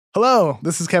Hello,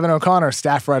 this is Kevin O'Connor,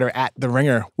 staff writer at The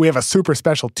Ringer. We have a super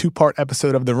special two-part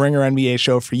episode of The Ringer NBA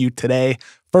show for you today.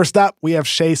 First up, we have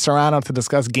Shea Serrano to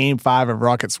discuss Game 5 of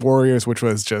Rockets-Warriors, which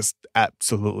was just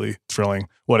absolutely thrilling.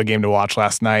 What a game to watch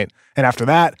last night. And after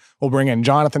that, we'll bring in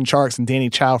Jonathan Tjarks and Danny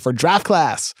Chau for Draft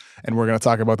Class. And we're going to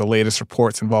talk about the latest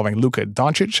reports involving Luka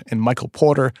Doncic and Michael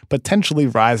Porter potentially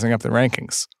rising up the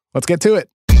rankings. Let's get to it.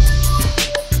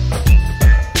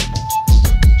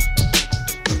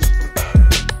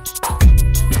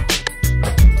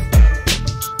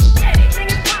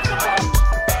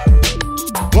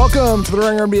 Welcome to the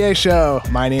Ringer NBA show.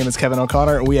 My name is Kevin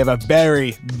O'Connor, and we have a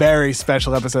very, very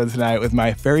special episode tonight with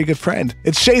my very good friend.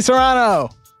 It's Shea Serrano.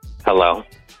 Hello.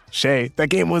 Shea, that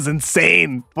game was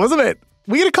insane, wasn't it?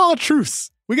 We got to call a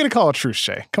truce.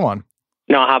 Shea. Come on.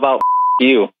 No, how about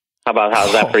you?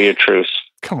 How's that for your truce?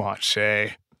 Come on,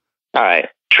 Shea. All right.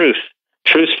 Truce.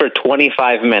 Truce for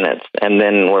 25 minutes, and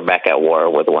then we're back at war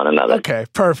with one another. Okay,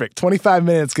 perfect. 25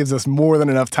 minutes gives us more than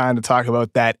enough time to talk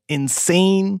about that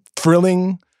insane,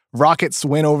 thrilling Rockets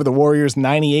win over the Warriors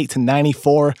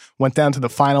 98-94, went down to the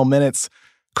final minutes.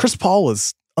 Chris Paul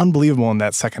was unbelievable in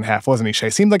that second half, wasn't he, Shea?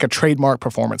 Seemed like a trademark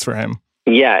performance for him.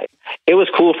 Yeah, it was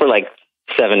cool for like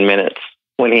 7 minutes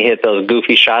when he hit those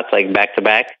goofy shots like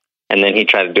back-to-back, and then he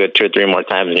tried to do it 2 or 3 more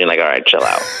times, and you're like, all right, chill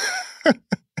out.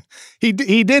 He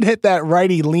did hit that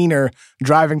righty leaner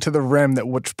driving to the rim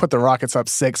which put the Rockets up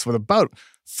 6 with about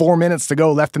 4 minutes to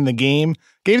go left in the game.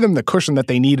 Gave them the cushion that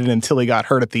they needed until he got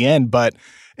hurt at the end, but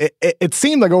it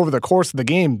seemed like over the course of the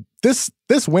game, this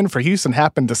win for Houston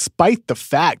happened despite the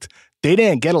fact they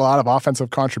didn't get a lot of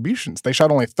offensive contributions. They shot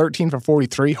only 13 for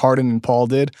 43, Harden and Paul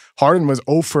did. Harden was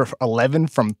 0 for 11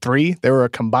 from 3. They were a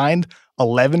combined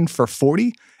 11 for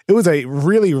 40. It was a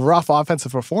really rough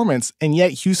offensive performance, and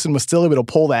yet Houston was still able to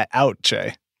pull that out,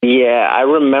 Jay. Yeah, I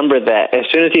remember that. As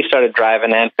soon as he started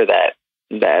driving in for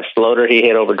that floater he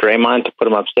hit over Draymond to put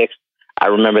him up 6, I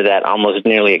remember that almost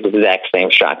nearly exact same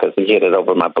shot because he hit it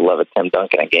over my beloved Tim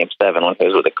Duncan in Game 7 when he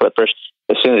was with the Clippers.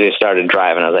 As soon as he started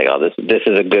driving, I was like, oh, this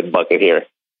is a good bucket here.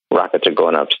 Rockets are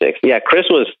going up 6. Yeah,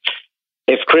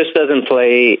 if Chris doesn't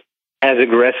play as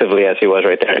aggressively as he was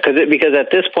right there, because at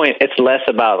this point, it's less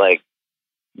about like,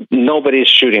 nobody's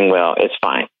shooting well, it's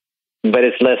fine. But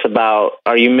it's less about,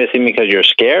 are you missing because you're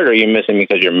scared or are you missing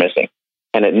because you're missing?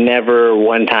 And it never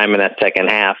one time in that second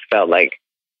half felt like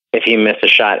if he missed a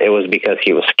shot, it was because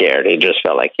he was scared. He just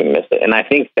felt like he missed it. And I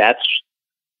think that's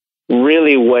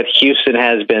really what Houston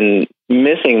has been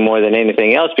missing more than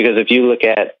anything else, because if you look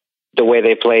at the way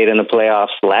they played in the playoffs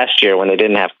last year when they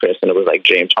didn't have Chris and it was like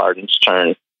James Harden's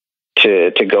turn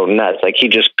to go nuts. Like he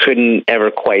just couldn't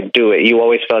ever quite do it. You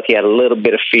always felt he had a little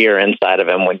bit of fear inside of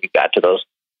him when you got to those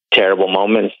terrible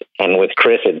moments. And with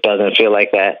Chris, it doesn't feel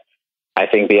like that. I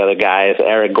think the other guys,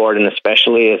 Eric Gordon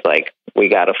especially, is like, we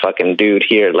got a fucking dude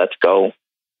here. Let's go.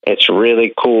 It's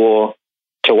really cool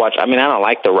to watch. I mean, I don't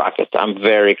like the Rockets. I'm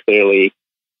very clearly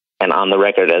and on the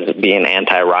record as being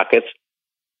anti-Rockets.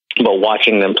 But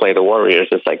watching them play the Warriors,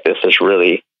 it's like, this is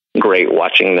really great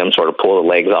watching them sort of pull the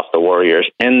legs off the Warriors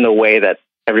in the way that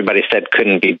everybody said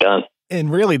couldn't be done.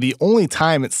 And really, the only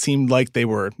time it seemed like they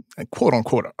were, quote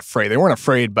unquote, afraid, they weren't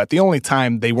afraid, but the only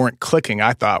time they weren't clicking,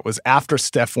 I thought, was after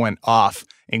Steph went off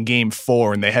in Game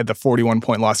 4 and they had the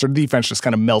 41-point loss. Their defense just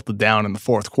kind of melted down in the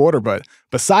fourth quarter. But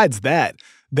besides that,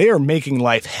 they are making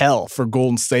life hell for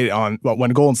Golden State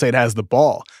when Golden State has the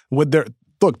ball. Look,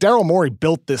 Daryl Morey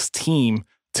built this team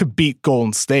to beat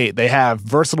Golden State. They have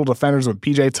versatile defenders with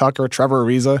PJ Tucker, Trevor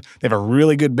Ariza. They have a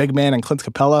really good big man in Clint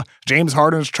Capella. James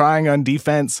Harden's trying on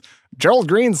defense. Gerald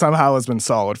Green somehow has been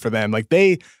solid for them. Like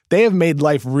they have made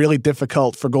life really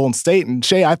difficult for Golden State. And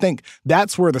Shea, I think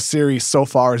that's where the series so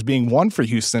far is being won for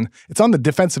Houston. It's on the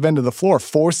defensive end of the floor,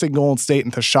 forcing Golden State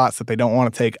into shots that they don't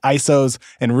want to take, ISOs,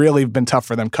 and really been tough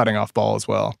for them cutting off ball as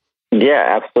well.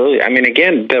 Yeah, absolutely. I mean,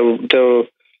 again, the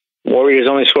Warriors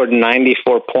only scored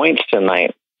 94 points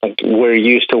tonight. Like, we're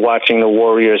used to watching the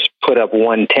Warriors put up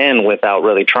 110 without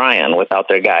really trying, without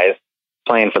their guys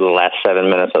playing for the last 7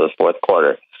 minutes of the fourth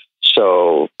quarter.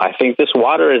 So I think this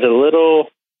water is a little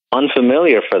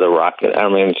unfamiliar for the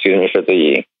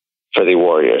for the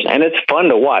Warriors. And it's fun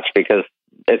to watch because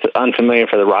it's unfamiliar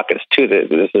for the Rockets too.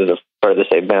 This is the furthest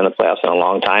they've been in the playoffs in a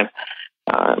long time.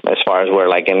 As far as we're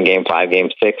like in Game 5, Game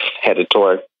 6 headed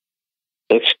toward,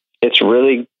 it's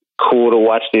really cool to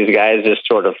watch these guys just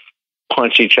sort of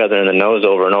punch each other in the nose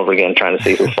over and over again, trying to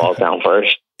see who falls down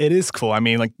first. It is cool. I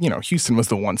mean, like, Houston was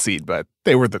the 1 seed, but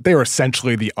they were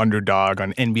essentially the underdog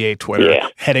on NBA Twitter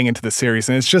heading into the series.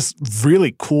 And it's just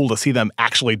really cool to see them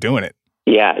actually doing it.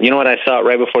 Yeah. You know what I saw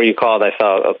right before you called? I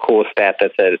saw a cool stat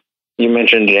that said, you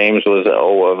mentioned James was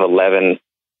 0 of 11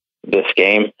 this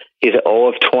game. He's 0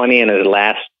 of 20 in his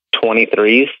last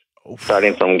 23s,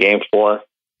 starting from game 4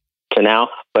 to now.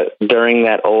 But during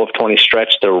that 0 of 20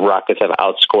 stretch, the Rockets have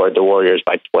outscored the Warriors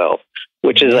by 12,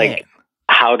 which is like,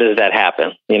 how does that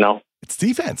happen? You know, it's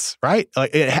defense, right?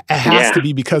 Like it has to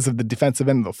be because of the defensive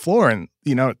end of the floor. And,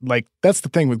 you know, like that's the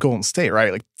thing with Golden State,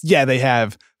 right? Like, yeah, they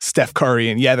have Steph Curry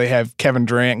and yeah, they have Kevin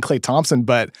Durant and Klay Thompson.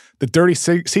 But the dirty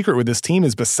secret with this team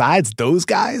is besides those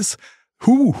guys,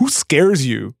 who scares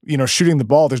you, you know, shooting the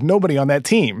ball? There's nobody on that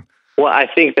team. Well, I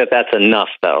think that's enough,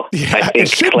 though. Yeah, I think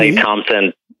Klay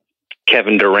Thompson,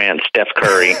 Kevin Durant, Steph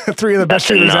Curry. 3 of the best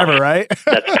shooters ever, right?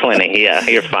 That's plenty. Yeah,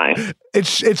 you're fine. It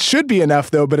should be enough,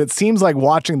 though, but it seems like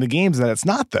watching the games that it's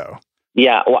not, though.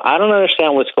 Yeah, well, I don't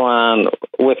understand what's going on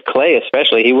with Klay,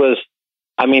 especially. He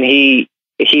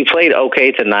played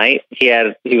okay tonight. He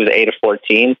was 8 of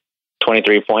 14,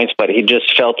 23 points, but he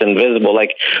just felt invisible.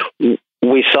 Like,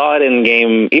 we saw it in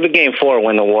game 4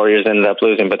 when the Warriors ended up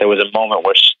losing, but there was a moment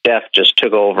where Steph just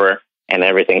took over and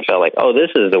everything felt like, oh,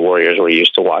 this is the Warriors we're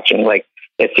used to watching. Like,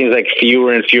 it seems like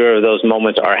fewer and fewer of those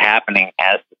moments are happening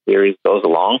as the series goes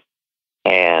along.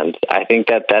 And I think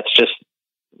that's just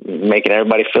making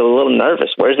everybody feel a little nervous.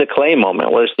 Where's the Klay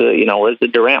moment? Where's the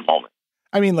Durant moment?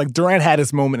 I mean, like Durant had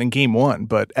his moment in game 1,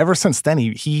 but ever since then,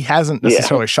 he hasn't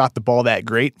necessarily shot the ball that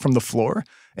great from the floor.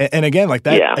 And again, like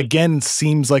that, again,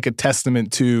 seems like a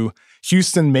testament to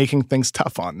Houston making things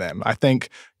tough on them. I think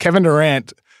Kevin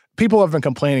Durant, people have been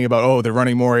complaining about, oh, they're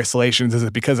running more isolations. Is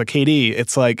it because of KD?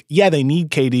 It's like, yeah, they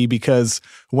need KD because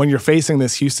when you're facing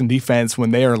this Houston defense,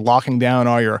 when they are locking down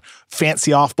all your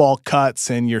fancy off-ball cuts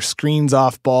and your screens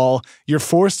off ball, you're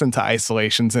forced into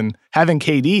isolations. And having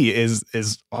KD is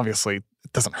obviously,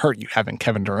 it doesn't hurt you having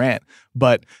Kevin Durant,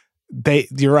 but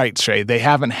you're right, Shea. They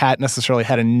haven't necessarily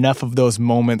had enough of those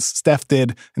moments. Steph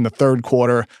did in the third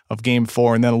quarter of game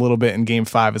 4 and then a little bit in game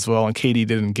 5 as well. And KD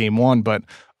did in game 1. But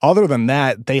other than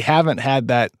that, they haven't had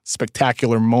that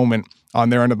spectacular moment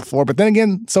on their end of the floor. But then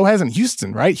again, so hasn't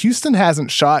Houston, right? Houston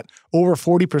hasn't shot over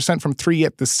 40% from 3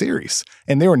 yet this series.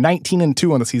 And they were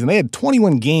 19-2 on the season. They had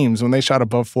 21 games when they shot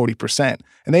above 40%.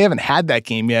 And they haven't had that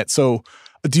game yet. So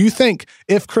do you think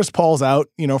if Chris Paul's out,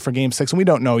 you know, for game 6, and we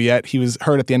don't know yet, he was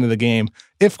hurt at the end of the game.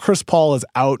 If Chris Paul is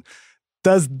out,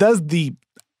 does the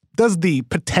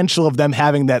potential of them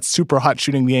having that super hot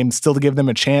shooting game still to give them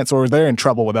a chance, or are they in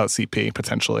trouble without CP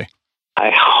potentially? I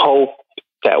hope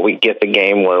that we get the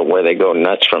game where they go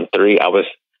nuts from 3.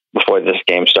 Before this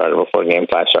game started, before game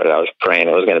 5 started, I was praying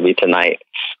it was going to be tonight.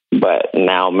 But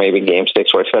now maybe game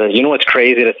 6 works better. You know what's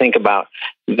crazy to think about?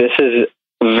 This is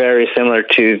very similar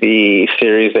to the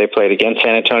series they played against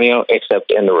San Antonio,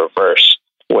 except in the reverse,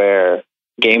 where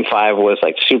game 5 was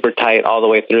like super tight all the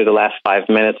way through the last 5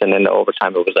 minutes. And then the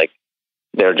overtime, it was like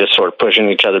they're just sort of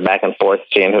pushing each other back and forth,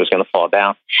 seeing who's going to fall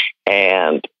down.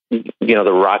 And, you know,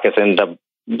 the Rockets ended up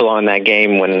blowing that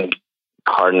game when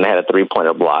Harden had a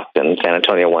 3-pointer blocked and San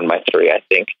Antonio won by 3, I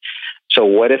think. So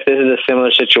what if this is a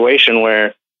similar situation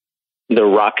where the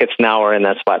Rockets now are in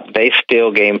that spot? They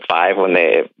steal game 5 when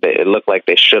it looked like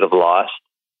they should have lost.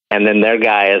 And then their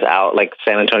guy is out. Like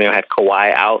San Antonio had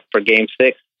Kawhi out for game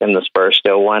 6 and the Spurs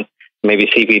still won. Maybe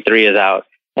CP3 is out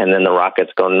and then the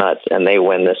Rockets go nuts and they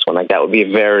win this one. Like that would be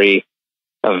a very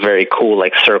cool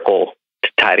like circle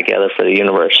to tie together for the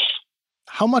universe.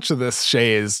 How much of this,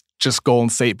 Shea, is just Golden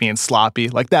State being sloppy?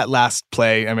 Like that last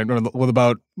play, I mean, with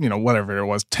about, you know, whatever it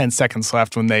was, 10 seconds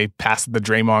left when they passed the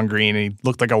Draymond Green and he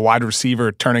looked like a wide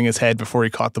receiver turning his head before he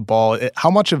caught the ball.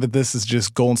 How much of this is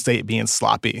just Golden State being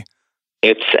sloppy?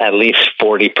 It's at least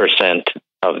 40%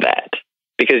 of that.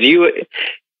 Because you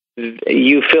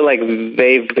feel like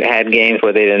they've had games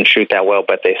where they didn't shoot that well,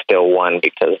 but they still won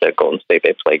because they're Golden State.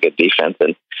 They play good defense.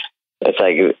 And it's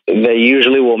like they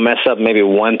usually will mess up maybe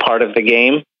one part of the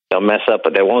game. They'll mess up,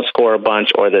 but they won't score a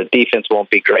bunch, or the defense won't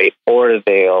be great, or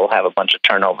they'll have a bunch of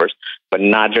turnovers. But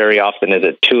not very often is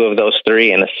it 2 of those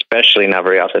 3, and especially not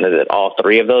very often is it all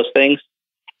 3 of those things.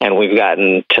 And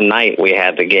tonight we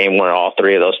had the game where all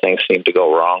 3 of those things seem to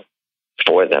go wrong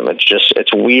for them.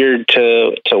 It's weird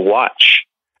to watch.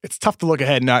 It's tough to look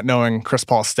ahead not knowing Chris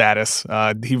Paul's status.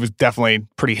 He was definitely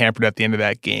pretty hampered at the end of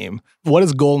that game. What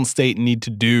does Golden State need to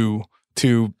do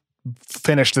to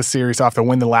finish the series off to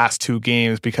win the last 2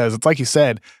 games? Because it's like you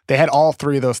said, they had all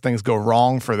 3 of those things go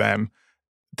wrong for them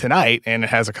tonight, and it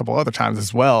has a couple other times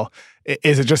as well.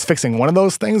 Is it just fixing one of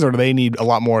those things, or do they need a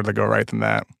lot more to go right than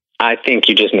that? I think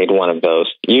you just need one of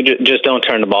those. You just don't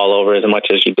turn the ball over as much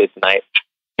as you did tonight,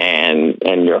 and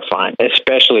you're fine,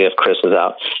 especially if Chris is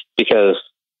out. Because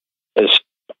as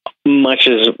much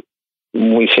as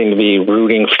we seem to be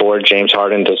rooting for James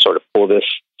Harden to sort of pull this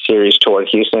series toward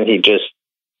Houston, he just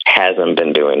hasn't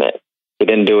been doing it. He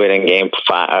didn't do it in game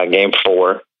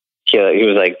 4. He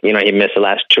was like, he missed the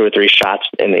last 2 or 3 shots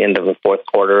in the end of the fourth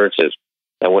quarter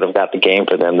that would have got the game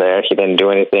for them there. He didn't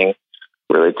do anything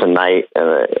really tonight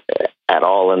at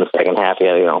all in the second half. He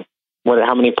had,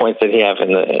 how many points did he have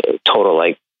in the total?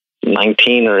 Like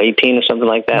 19 or 18 or something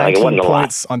like that. 19 like it wasn't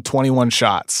points a lot. On 21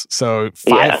 shots. So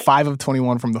 5 of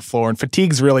 21 from the floor. And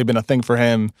fatigue's really been a thing for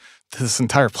him this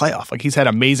entire playoff. Like he's had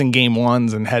amazing game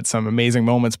ones and had some amazing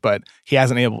moments, but he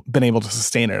hasn't been able to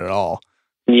sustain it at all.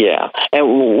 Yeah.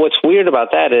 And what's weird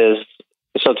about that is,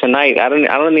 so tonight, I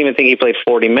don't even think he played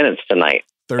 40 minutes tonight,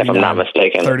 39, if I'm not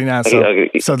mistaken. 39.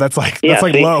 So that's like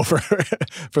low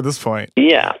for this point.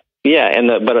 Yeah. Yeah. And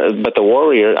but the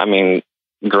Warrior, I mean,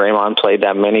 Draymond played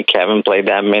that many, Kevin played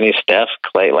that many, Steph,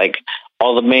 Clay, like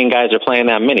all the main guys are playing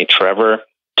that many. Trevor,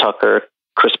 Tucker,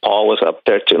 Chris Paul was up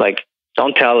there too. Like,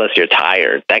 don't tell us you're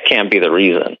tired. That can't be the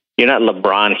reason. You're not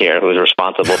LeBron here, who's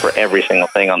responsible for every single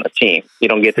thing on the team. You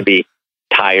don't get to be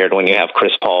tired when you have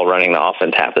Chris Paul running the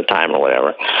offense half the time or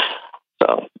whatever.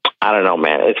 So I don't know,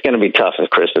 man. It's going to be tough if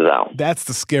Chris is out. That's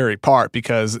the scary part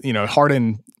because,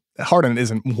 Harden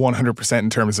isn't 100% in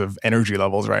terms of energy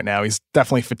levels right now. He's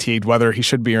definitely fatigued, whether he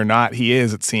should be or not. He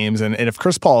is, it seems. And if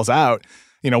Chris Paul's out,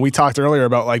 we talked earlier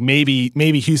about like maybe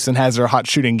Houston has their hot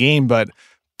shooting game, but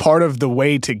part of the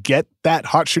way to get that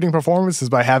hot shooting performance is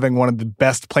by having one of the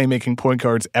best playmaking point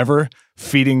guards ever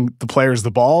feeding the players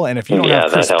the ball. And if you don't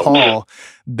have Chris Paul,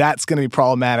 that's going to be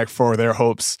problematic for their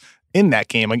hopes in that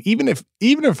game. Like even if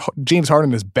James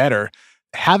Harden is better,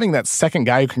 having that second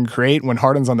guy who can create when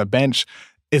Harden's on the bench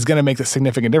is going to make a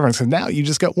significant difference because now you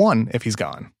just get one if he's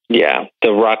gone. Yeah,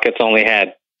 the Rockets only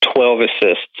had 12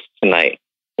 assists tonight,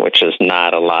 which is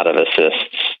not a lot of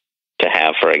assists to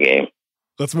have for a game.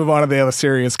 Let's move on to the other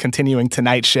series continuing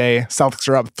tonight, Shea. Celtics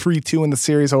are up 3-2 in the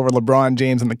series over LeBron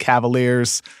James and the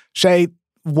Cavaliers. Shea,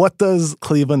 what does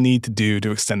Cleveland need to do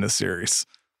to extend this series?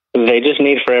 They just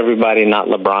need for everybody, not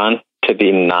LeBron, to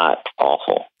be not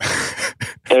awful.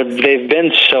 They've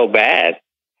been so bad.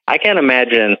 I can't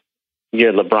imagine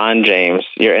you're LeBron James,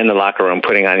 you're in the locker room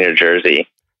putting on your jersey,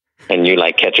 and you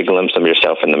like catch a glimpse of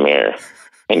yourself in the mirror,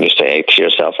 and you say to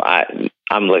yourself,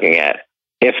 I'm looking at,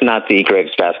 if not the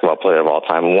greatest basketball player of all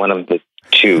time, one of the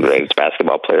 2 greatest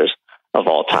basketball players of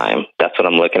all time. That's what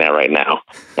I'm looking at right now.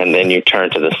 And then you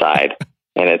turn to the side,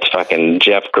 and it's fucking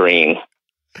Jeff Green,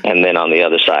 and then on the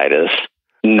other side is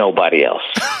nobody else.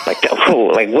 Like,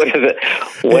 like what is it?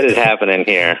 What is happening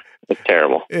here? It's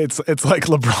terrible. It's like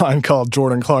LeBron called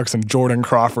Jordan Clarkson Jordan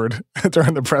Crawford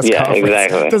during the press conference. Yeah,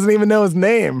 exactly. Doesn't even know his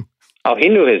name. Oh, he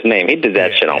knew his name. He did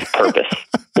that shit on purpose.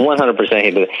 100%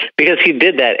 he did. Because he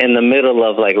did that in the middle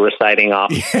of like reciting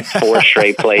off 4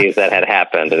 straight plays that had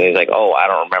happened. And he's like, oh, I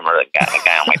don't remember the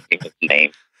guy on my team's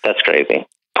name. That's crazy.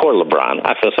 Poor LeBron.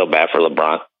 I feel so bad for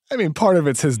LeBron. I mean, part of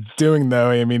it's his doing, though.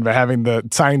 I mean, by signing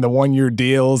the 1-year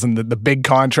deals and the big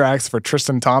contracts for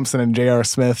Tristan Thompson and J.R.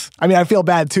 Smith. I mean, I feel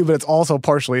bad, too, but it's also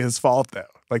partially his fault, though.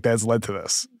 Like, that's led to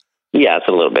this. Yeah, it's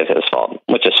a little bit his fault,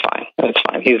 which is fine. It's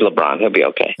fine. He's LeBron. He'll be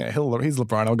okay. Yeah, he's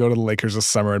LeBron. He'll go to the Lakers this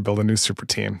summer and build a new super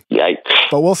team. Yikes.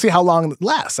 But we'll see how long it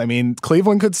lasts. I mean,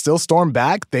 Cleveland could still storm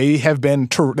back. They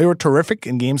were terrific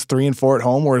in games 3 and 4 at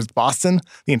home, whereas Boston,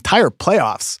 the entire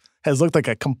playoffs, has looked like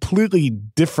a completely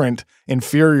different,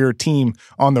 inferior team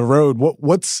on the road.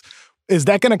 Is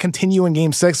that going to continue in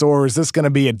Game 6, or is this going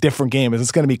to be a different game? Is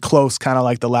this going to be close, kind of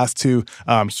like the last 2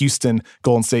 Houston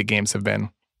Golden State games have been?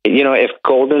 If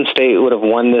Golden State would have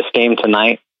won this game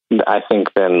tonight, I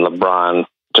think then LeBron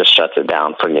just shuts it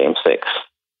down for Game 6.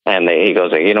 And he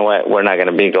goes, you know what? We're not going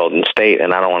to be Golden State,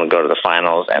 and I don't want to go to the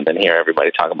finals and then hear everybody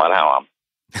talk about how I'm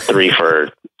 3 for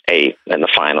 8 in the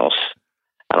finals.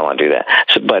 I don't want to do that.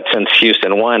 But since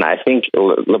Houston won, I think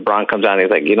LeBron comes out and he's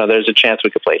like, there's a chance we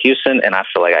could play Houston, and I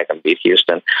feel like I can beat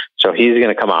Houston. So he's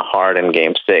going to come out hard in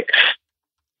Game 6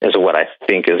 is what I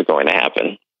think is going to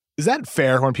happen. Is that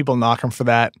fair when people knock him for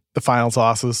that, the finals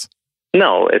losses?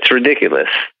 No, it's ridiculous.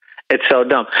 It's so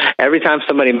dumb. Every time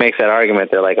somebody makes that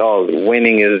argument, they're like, oh,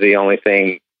 winning is the only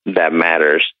thing that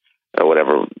matters or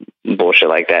whatever bullshit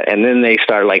like that. And then they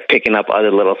start like picking up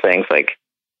other little things. Like,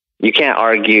 you can't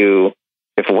argue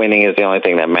if winning is the only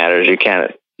thing that matters. You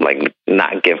can't like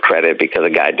not give credit because a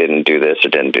guy didn't do this or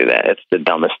didn't do that. It's the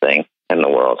dumbest thing in the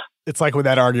world. It's like with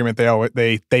that argument,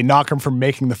 they knock him for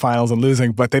making the finals and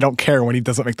losing, but they don't care when he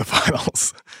doesn't make the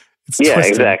finals. It's twisted.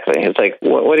 Exactly. It's like,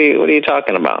 what are you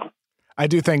talking about? I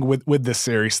do think with this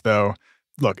series, though,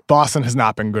 look, Boston has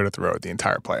not been good at the road the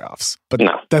entire playoffs, but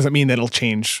doesn't mean that it'll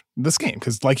change this game.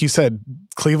 Because like you said,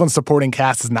 Cleveland's supporting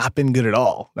cast has not been good at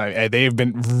all. They've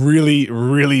been really,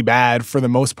 really bad for the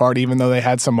most part, even though they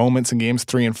had some moments in games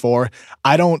 3 and 4.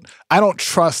 I don't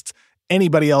trust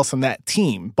anybody else on that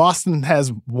team. Boston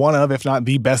has one of, if not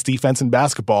the best defense in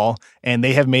basketball, and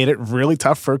they have made it really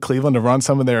tough for Cleveland to run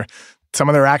some of their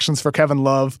actions for Kevin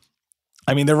Love.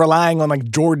 I mean, they're relying on like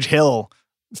George Hill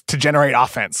to generate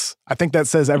offense. I think that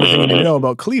says everything you need to know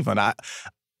about Cleveland.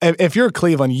 If you're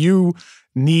Cleveland, you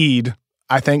need,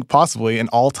 I think, possibly an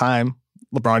all-time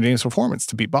LeBron James performance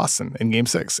to beat Boston in Game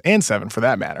 6 and 7 for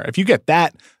that matter. If you get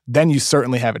that, then you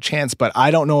certainly have a chance, but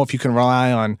I don't know if you can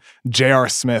rely on J.R.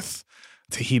 Smith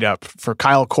to heat up, for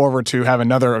Kyle Korver to have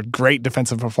another great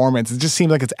defensive performance. It just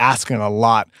seems like it's asking a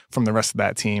lot from the rest of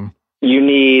that team. You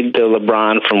need the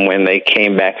LeBron from when they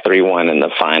came back 3-1 in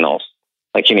the finals.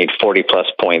 Like, you need 40-plus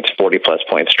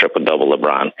points, triple-double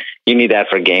LeBron. You need that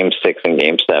for Game 6 and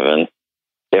Game 7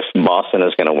 if Boston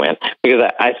is going to win.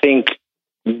 Because I think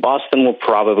Boston will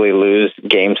probably lose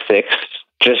Game 6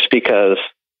 just because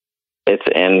it's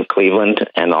in Cleveland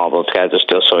and all those guys are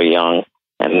still so young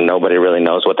and nobody really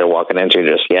knows what they're walking into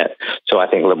just yet. So I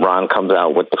think LeBron comes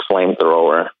out with the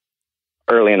flamethrower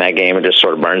early in that game and just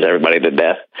sort of burns everybody to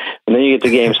death. And then you get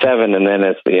to Game 7 and then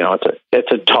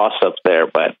it's a toss-up there.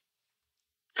 But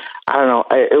I don't know.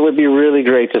 It would be really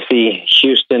great to see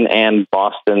Houston and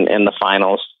Boston in the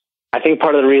finals. I think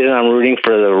part of the reason I'm rooting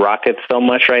for the Rockets so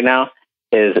much right now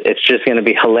is it's just going to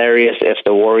be hilarious if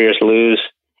the Warriors lose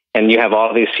and you have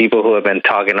all these people who have been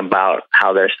talking about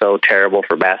how they're so terrible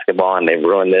for basketball and they've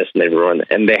ruined this and they've ruined it,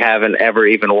 and they haven't ever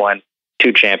even won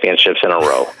 2 championships in a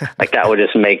row. Like, that would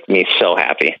just make me so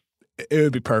happy. It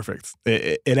would be perfect.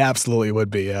 It absolutely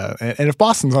would be. And if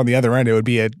Boston's on the other end, it would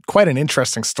be quite an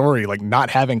interesting story, like not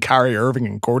having Kyrie Irving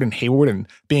and Gordon Hayward and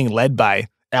being led by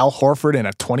Al Horford and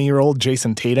a 20-year-old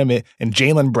Jason Tatum and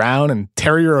Jaylen Brown and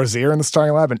Terry Rozier in the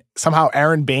starting lineup, and somehow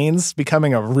Aaron Baines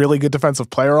becoming a really good defensive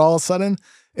player all of a sudden.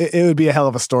 It would be a hell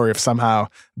of a story if somehow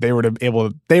they were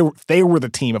they were the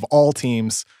team of all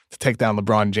teams to take down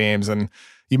LeBron James. And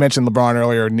you mentioned LeBron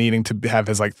earlier needing to have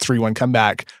his like 3-1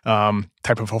 comeback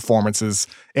type of performances.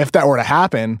 If that were to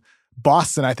happen,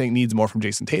 Boston, I think, needs more from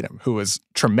Jason Tatum, who was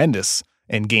tremendous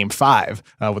in Game 5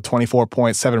 with 24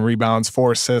 points, 7 rebounds,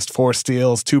 4 assists, 4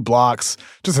 steals, 2 blocks.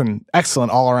 Just an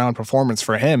excellent all-around performance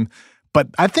for him. But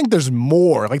I think there's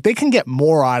more. Like, they can get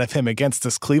more out of him against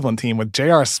this Cleveland team with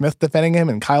J.R. Smith defending him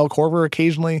and Kyle Korver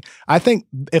occasionally. I think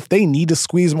if they need to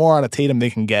squeeze more out of Tatum, they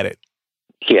can get it.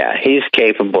 Yeah, he's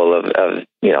capable of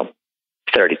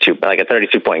 32. Like, a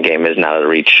 32-point game is not out of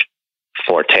reach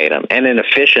for Tatum. And an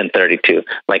efficient 32,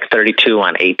 like 32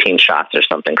 on 18 shots or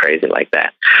something crazy like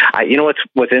that.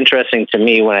 What's interesting to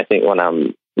me when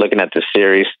I'm looking at this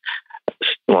series,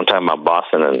 when I'm talking about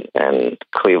Boston and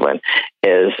Cleveland,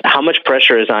 is how much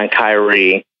pressure is on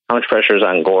Kyrie, how much pressure is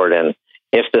on Gordon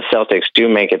if the Celtics do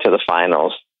make it to the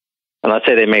finals. And let's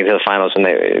say they make it to the finals and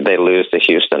they lose to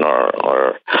Houston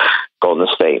or Golden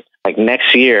State. Like,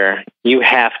 next year, you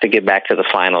have to get back to the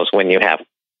finals when you have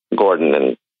Gordon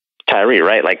and Kyrie,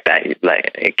 right? Like that.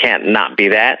 Like, it can't not be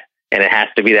that, and it has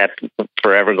to be that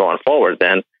forever going forward.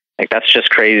 Then, like, that's just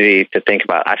crazy to think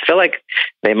about. I feel like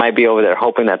they might be over there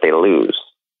hoping that they lose.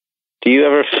 Do you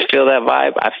ever feel that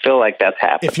vibe? I feel like that's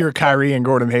happening. If you're Kyrie and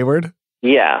Gordon Hayward?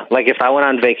 Yeah. Like, if I went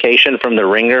on vacation from the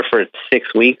Ringer for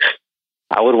 6 weeks,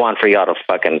 I would want for y'all to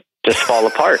fucking just fall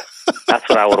apart. That's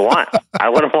what I would want. I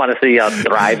wouldn't want to see y'all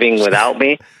thriving without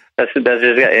me. That's just,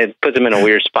 it puts them in a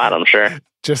weird spot, I'm sure.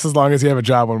 Just as long as you have a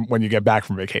job when you get back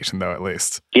from vacation, though, at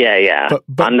least. Yeah.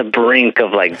 But on the brink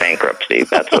of, like, bankruptcy.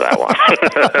 That's what I want.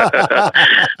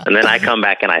 And then I come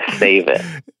back and I save it.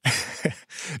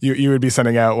 You would be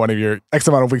sending out one of your X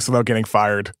amount of weeks without getting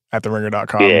fired at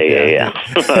theringer.com. Yeah.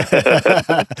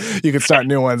 You could start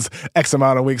new ones. X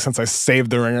amount of weeks since I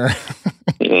saved the Ringer.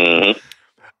 Mm-hmm.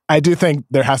 I do think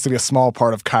there has to be a small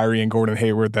part of Kyrie and Gordon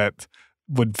Hayward that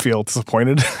would feel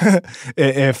disappointed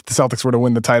if the Celtics were to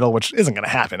win the title, which isn't going to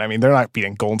happen. I mean, they're not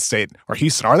beating Golden State or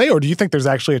Houston, are they? Or do you think there's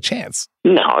actually a chance?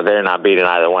 No, they're not beating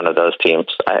either one of those teams.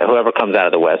 Whoever comes out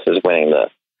of the West is winning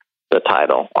the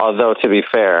title. Although, to be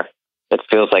fair, it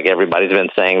feels like everybody's been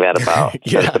saying that about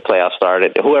since the playoffs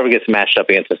started. Whoever gets matched up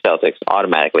against the Celtics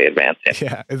automatically advances.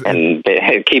 Yeah. And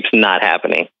it keeps not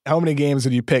happening. How many games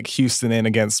would you pick Houston in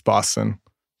against Boston?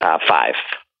 5.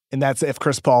 And that's if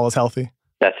Chris Paul is healthy?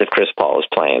 That's if Chris Paul is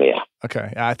playing, yeah.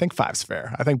 Okay, I think 5's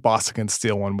fair. I think Boston can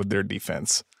steal one with their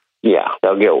defense. Yeah,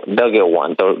 they'll get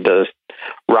one. The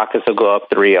Rockets will go up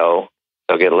 3-0.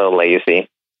 They'll get a little lazy,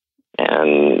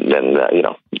 and then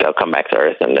they'll come back to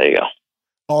earth, and there you go.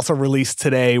 Also released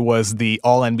today was the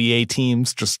All-NBA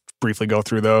teams. Just briefly go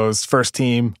through those. First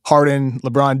team, Harden,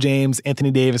 LeBron James,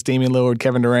 Anthony Davis, Damian Lillard,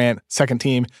 Kevin Durant. Second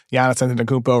team, Giannis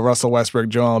Antetokounmpo, Russell Westbrook,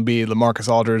 Joel Embiid, LaMarcus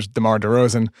Aldridge, DeMar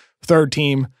DeRozan. Third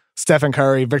team, Stephen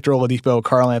Curry, Victor Oladipo,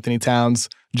 Karl Anthony Towns,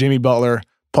 Jimmy Butler,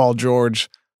 Paul George,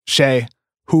 Shea.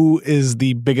 Who is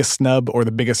the biggest snub or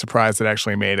the biggest surprise that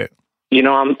actually made it?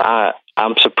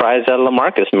 I'm surprised that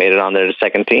LaMarcus made it on their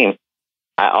second team.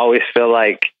 I always feel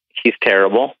like he's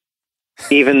terrible,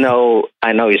 even though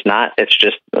I know he's not. It's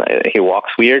just he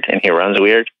walks weird and he runs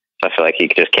weird. So I feel like he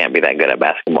just can't be that good at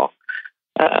basketball.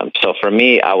 So for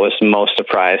me, I was most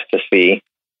surprised to see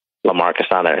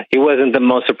LaMarcus on there. He wasn't the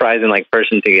most surprising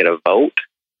person to get a vote,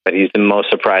 but he's the most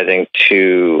surprising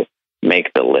to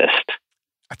make the list.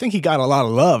 I think he got a lot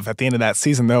of love at the end of that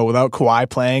season, though. Without Kawhi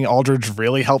playing, Aldridge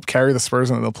really helped carry the Spurs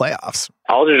into the playoffs.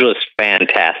 Aldridge was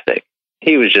fantastic.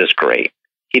 He was just great.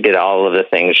 He did all of the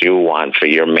things you want for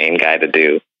your main guy to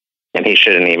do, and he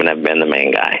shouldn't even have been the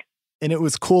main guy. And it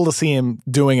was cool to see him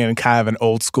doing it in kind of an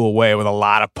old school way with a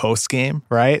lot of post game,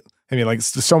 right? I mean,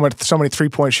 so many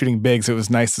 3-point shooting bigs. It was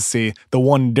nice to see the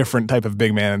one different type of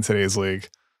big man in today's league.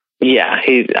 Yeah,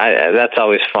 that's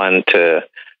always fun to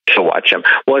watch him.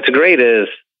 What's great is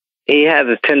he has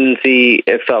a tendency,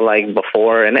 it felt like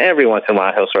before, and every once in a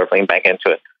while he'll start playing back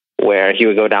into it, where he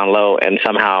would go down low and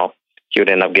somehow he would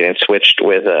end up getting switched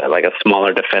with a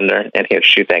smaller defender, and he would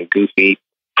shoot that goofy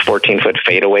 14-foot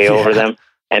fadeaway over them.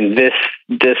 And this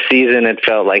season, it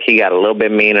felt like he got a little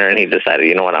bit meaner, and he decided,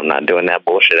 you know what, I'm not doing that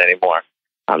bullshit anymore.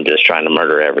 I'm just trying to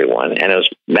murder everyone. And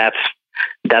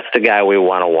that's the guy we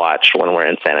want to watch when we're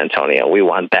in San Antonio. We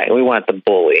want that. We want the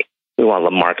bully. We want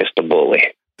LaMarcus the bully.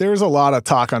 There's a lot of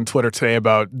talk on Twitter today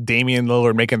about Damian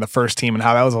Lillard making the first team and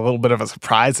how that was a little bit of a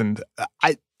surprise. And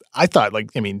I thought,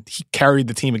 he carried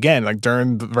the team again.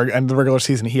 During the end of the regular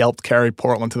season, he helped carry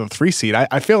Portland to the 3 seed.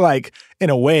 I feel like,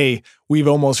 in a way, we've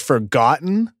almost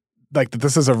forgotten that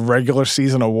this is a regular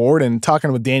season award. And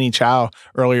talking with Danny Chau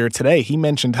earlier today, he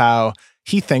mentioned how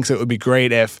he thinks it would be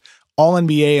great if all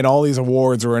NBA and all these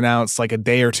awards were announced a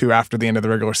day or two after the end of the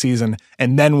regular season.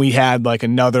 And then we had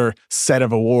another set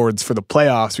of awards for the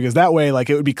playoffs, because that way, it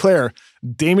would be clear,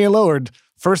 Damian Lillard,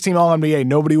 first team All-NBA,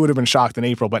 nobody would have been shocked in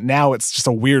April, but now it's just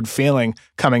a weird feeling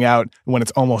coming out when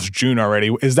it's almost June already.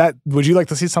 Would you like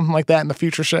to see something like that in the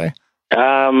future, Shea?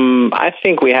 I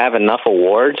think we have enough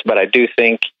awards, but I do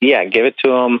think, give it to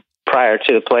them prior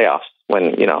to the playoffs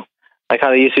when,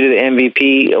 how they used to do the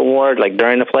MVP award,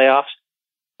 during the playoffs.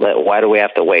 Why do we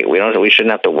have to wait? We shouldn't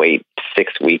have to wait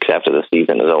 6 weeks after the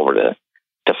season is over to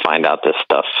find out this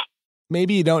stuff.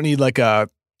 Maybe you don't need a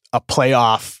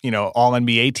playoff, all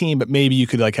NBA team, but maybe you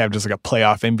could have just a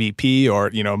playoff MVP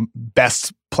or,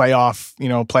 best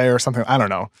playoff, player or something. I don't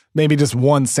know. Maybe just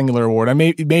one singular award. And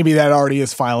maybe that already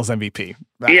is finals MVP.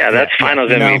 That's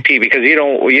finals MVP, because you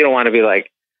don't want to be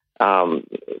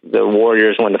the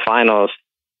Warriors win the finals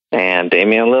and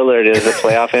Damian Lillard is the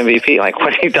playoff MVP.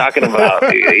 What are you talking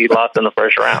about? He lost in the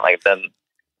first round. Then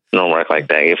don't work like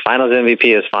that. Finals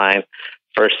MVP is fine.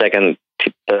 First, second,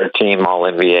 third team All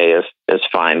NBA is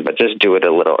fine, but just do it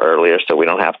a little earlier so we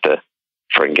don't have to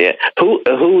forget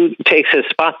who takes his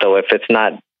spot though. If it's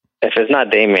not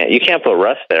Damian, you can't put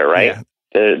Russ there, right?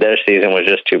 Yeah. Their season was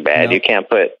just too bad. No. You can't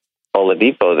put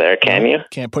Oladipo there, can you?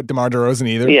 Can't put DeMar DeRozan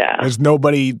either. Yeah, there's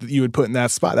nobody that you would put in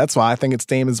that spot. That's why I think it's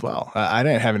Dame as well. I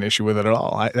didn't have an issue with it at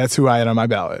all. That's who I had on my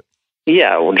ballot.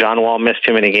 Yeah, well, John Wall missed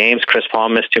too many games. Chris Paul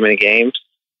missed too many games.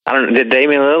 Did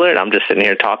Damian Lillard? I'm just sitting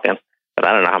here talking. But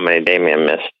I don't know how many Damian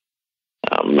missed.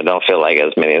 But don't feel like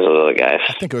as many as those other guys.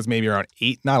 I think it was maybe around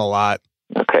 8, not a lot.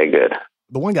 Okay, good.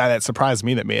 The one guy that surprised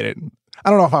me that made it, I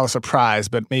don't know if I was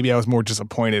surprised, but maybe I was more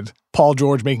disappointed. Paul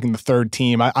George making the third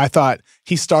team. I thought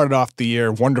he started off the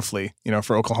year wonderfully,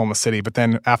 for Oklahoma City. But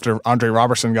then after Andre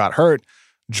Robertson got hurt,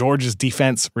 George's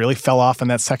defense really fell off in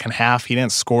that second half. He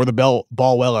didn't score the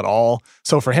ball well at all.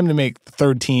 So for him to make the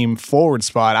third team forward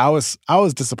spot, I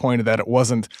was disappointed that it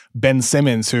wasn't Ben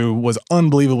Simmons, who was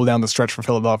unbelievable down the stretch for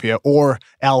Philadelphia, or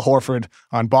Al Horford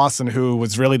on Boston, who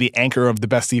was really the anchor of the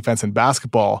best defense in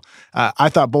basketball. I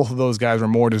thought both of those guys were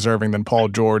more deserving than Paul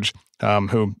George,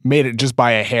 who made it just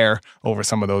by a hair over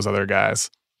some of those other guys.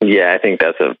 Yeah, I think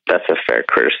that's a fair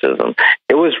criticism.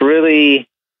 It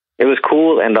was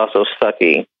cool and also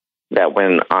sucky that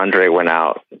when Andre went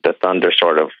out, the Thunder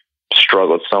sort of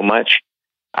struggled so much.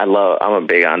 I'm a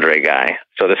big Andre guy.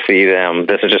 So to see them,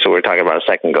 this is just what we were talking about a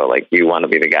second ago. You want to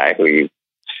be the guy who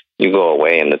you go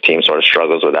away and the team sort of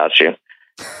struggles without you.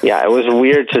 Yeah, it was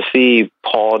weird to see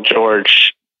Paul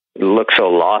George look so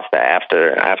lost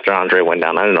after Andre went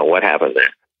down. I don't know what happened there.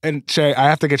 And Shea, I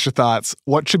have to get your thoughts.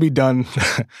 What should be done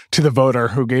to the voter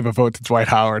who gave a vote to Dwight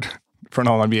Howard for an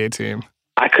All-NBA team?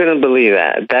 I couldn't believe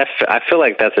that. I feel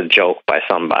like that's a joke by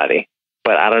somebody,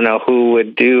 but I don't know who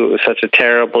would do such a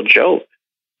terrible joke.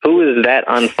 Who is that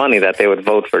unfunny that they would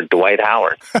vote for Dwight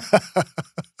Howard?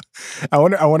 I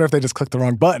wonder if they just clicked the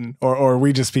wrong button, or are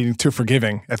we just being too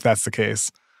forgiving if that's the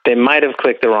case? They might have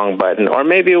clicked the wrong button, or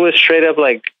maybe it was straight up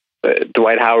like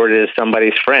Dwight Howard is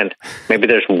somebody's friend. Maybe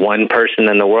there's one person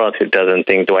in the world who doesn't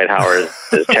think Dwight Howard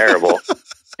is terrible,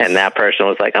 and that person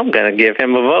was like, "I'm going to give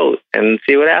him a vote and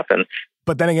see what happens."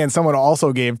 But then again, someone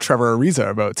also gave Trevor Ariza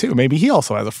a vote too. Maybe he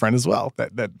also has a friend as well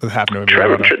that happened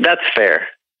to him. That's fair.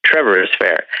 Trevor is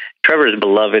fair. Trevor is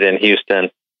beloved in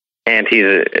Houston, and he's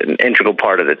an integral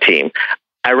part of the team.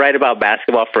 I write about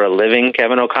basketball for a living,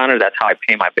 Kevin O'Connor. That's how I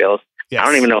pay my bills. Yes. I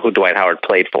don't even know who Dwight Howard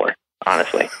played for,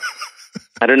 honestly.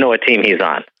 I don't know what team he's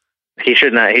on. He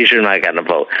should not have gotten a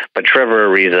vote. But Trevor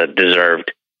Ariza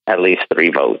deserved at least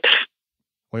 3 votes.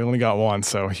 We only got 1,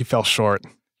 so he fell short.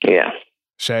 Yeah.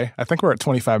 Shea, I think we're at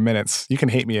 25 minutes. You can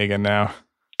hate me again now.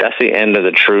 That's the end of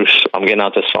the truce. I'm getting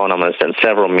out this phone. I'm going to send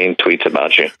several mean tweets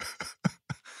about you.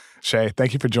 Shea,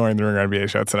 thank you for joining the Ringer NBA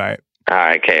show tonight. All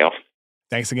right, Kale.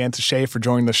 Thanks again to Shea for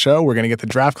joining the show. We're going to get the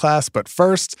draft class, but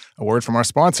first, a word from our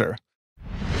sponsor.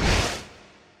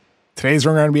 Today's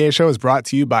Ringer NBA show is brought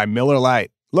to you by Miller Lite.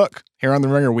 Look, here on The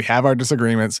Ringer, we have our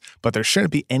disagreements, but there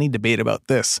shouldn't be any debate about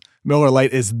this. Miller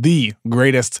Lite is the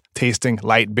greatest tasting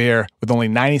light beer with only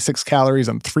 96 calories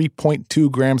and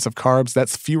 3.2 grams of carbs.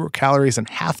 That's fewer calories and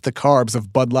half the carbs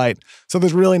of Bud Light. So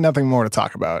there's really nothing more to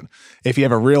talk about. If you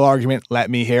have a real argument, let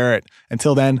me hear it.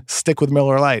 Until then, stick with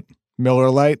Miller Lite.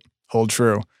 Miller Lite, hold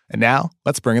true. And now,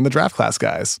 let's bring in the draft class,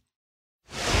 guys.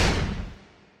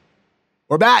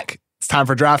 We're back. It's time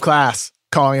for draft class.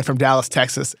 Calling in from Dallas,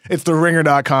 Texas, it's the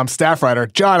Ringer.com staff writer,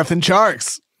 Jonathan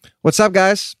Tjarks. What's up,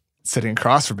 guys? Sitting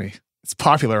across from me, it's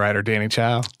popular writer, Danny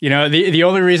Chau. You know, the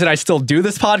only reason I still do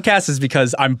this podcast is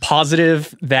because I'm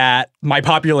positive that my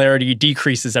popularity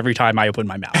decreases every time I open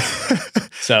my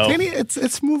mouth. So Danny,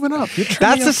 it's moving up.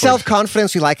 That's the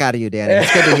self-confidence we like out of you, Danny.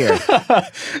 It's good to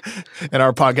hear. And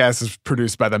our podcast is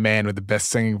produced by the man with the best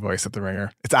singing voice at the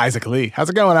Ringer. It's Isaac Lee. How's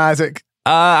it going, Isaac?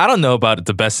 I don't know about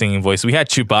the best singing voice. We had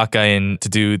Chewbacca in to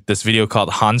do this video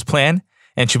called Han's Plan,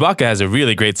 and Chewbacca has a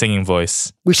really great singing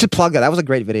voice. We should plug that. That was a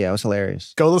great video. It was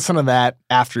hilarious. Go listen to that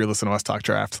after you listen to us talk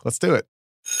draft. Let's do it.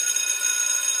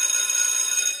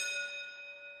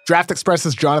 Draft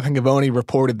Express's Jonathan Givony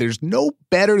reported there's no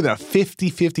better than a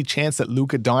 50-50 chance that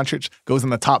Luka Doncic goes in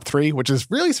the top 3, which is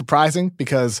really surprising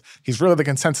because he's really the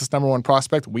consensus number 1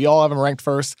 prospect. We all have him ranked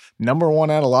first, number 1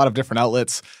 at a lot of different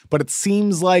outlets. But it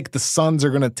seems like the Suns are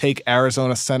going to take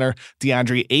Arizona center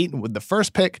DeAndre Ayton with the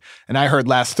first pick. And I heard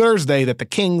last Thursday that the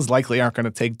Kings likely aren't going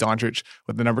to take Doncic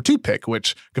with the number 2 pick,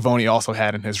 which Givony also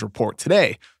had in his report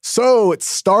today. So it's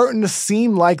starting to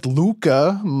seem like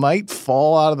Luka might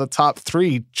fall out of the top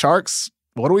 3. Tjarks,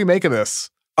 what do we make of this?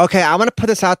 Okay, I'm going to put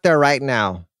this out there right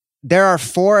now. There are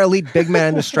 4 elite big men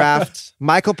in this draft.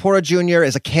 Michael Porter Jr.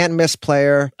 is a can't-miss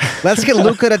player. Let's get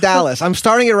Luka to Dallas. I'm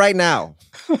starting it right now.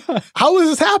 How is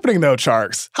this happening, though,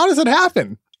 Tjarks? How does it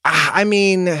happen? I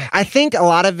mean, I think a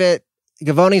lot of it,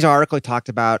 Givony's article talked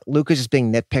about Luka's just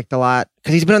being nitpicked a lot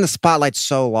because he's been in the spotlight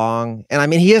so long. And I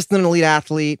mean, he is an elite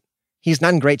athlete. He's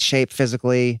not in great shape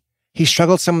physically. He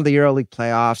struggled some of the EuroLeague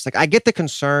playoffs. Like, I get the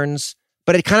concerns,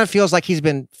 but it kind of feels like he's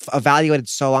been evaluated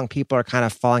so long, people are kind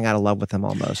of falling out of love with him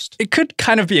almost. It could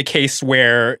kind of be a case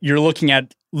where you're looking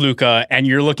at Luka and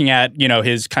you're looking at, you know,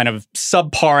 his kind of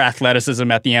subpar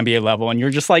athleticism at the NBA level, and you're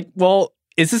just like, well,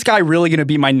 is this guy really going to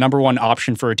be my number 1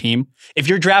 option for a team? If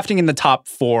you're drafting in the top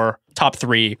 4, top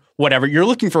 3, whatever, you're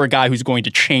looking for a guy who's going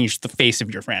to change the face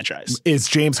of your franchise. Is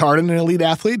James Harden an elite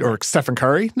athlete or Stephen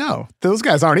Curry? No, those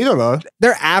guys aren't either, though.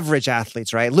 They're average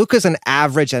athletes, right? Luka's an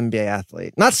average NBA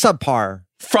athlete, not subpar.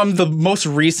 From the most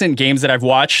recent games that I've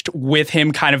watched with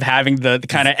him kind of having the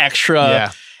kind of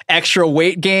extra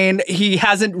weight gain, he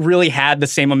hasn't really had the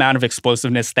same amount of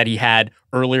explosiveness that he had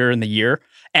earlier in the year.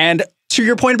 And to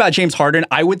your point about James Harden,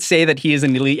 I would say that he is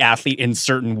an elite athlete in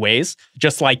certain ways,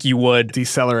 just like you would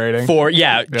decelerating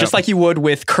just like you would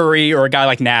with Curry or a guy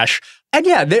like Nash. And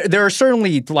yeah, there are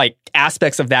certainly like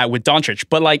aspects of that with Doncic,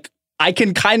 but like I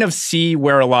can kind of see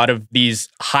where a lot of these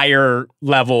higher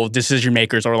level decision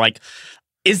makers are like,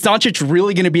 is Doncic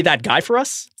really going to be that guy for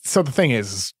us? So the thing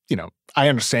is, you know, I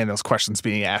understand those questions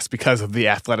being asked because of the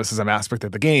athleticism aspect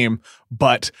of the game,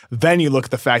 but then you look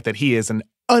at the fact that he is an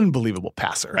unbelievable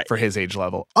passer for his age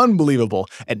level. Unbelievable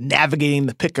at navigating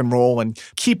the pick and roll and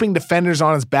keeping defenders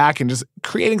on his back and just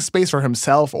creating space for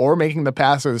himself or making the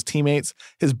pass for his teammates.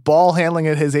 His ball handling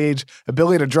at his age,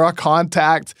 ability to draw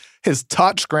contact, His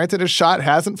touch, granted his shot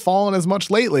hasn't fallen as much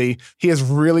lately. He has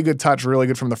really good touch, really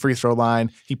good from the free throw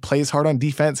line. He plays hard on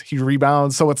defense. He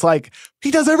rebounds. So it's like, he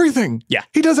does everything. Yeah.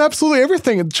 He does absolutely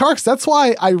everything. And Tjarks, that's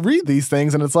why I read these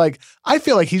things. And it's like, I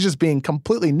feel like he's just being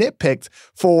completely nitpicked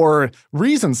for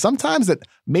reasons sometimes that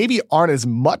maybe aren't as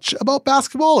much about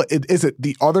basketball. Is it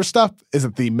the other stuff? Is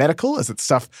it the medical? Is it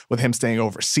stuff with him staying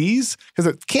overseas? Because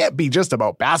it can't be just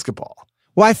about basketball.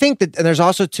 Well, I think that there's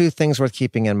also two things worth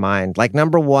keeping in mind. Like,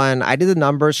 number one, I did the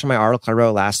numbers for my article I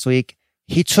wrote last week.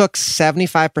 He took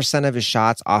 75% of his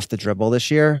shots off the dribble this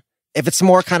year. If it's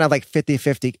more kind of like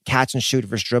 50-50 catch and shoot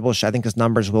versus dribble, I think his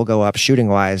numbers will go up shooting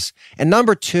wise. And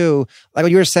number two, like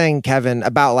what you were saying, Kevin,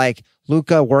 about like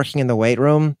Luka working in the weight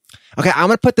room. Okay, I'm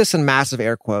going to put this in massive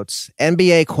air quotes.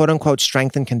 NBA quote unquote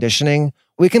strength and conditioning.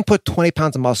 We can put 20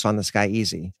 pounds of muscle on this guy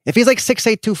easy. If he's like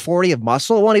 6'8", 240 of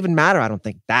muscle, it won't even matter, I don't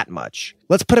think, that much.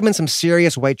 Let's put him in some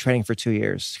serious weight training for 2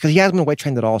 years because he hasn't been weight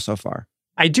trained at all so far.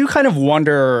 I do kind of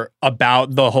wonder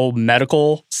about the whole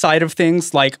medical side of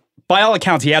things. Like, by all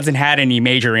accounts, he hasn't had any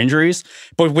major injuries,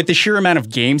 but with the sheer amount of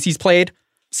games he's played,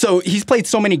 so he's played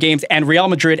so many games, and Real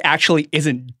Madrid actually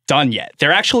isn't done yet.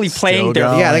 They're actually playing their...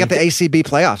 Yeah, they got the ACB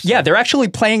playoffs. Yeah, they're actually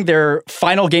playing their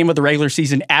final game of the regular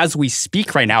season as we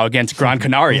speak right now against Gran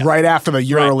Canaria. Right after the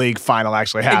EuroLeague final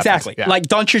actually happens. Exactly. Yeah. Like,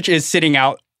 Doncic is sitting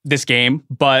out this game,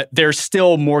 but there's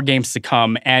still more games to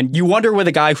come. And you wonder with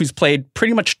a guy who's played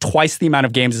pretty much twice the amount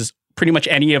of games as pretty much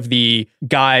any of the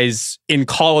guys in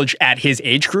college at his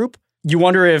age group, you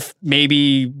wonder if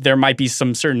maybe there might be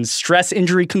some certain stress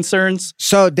injury concerns.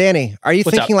 So, Danny, are you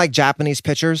What's thinking up? like Japanese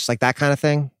pitchers, like that kind of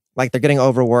thing? Like they're getting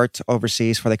overworked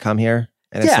overseas before they come here?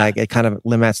 And it's Yeah. like, it kind of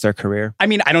limits their career. I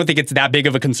mean, I don't think it's that big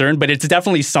of a concern, but it's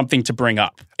definitely something to bring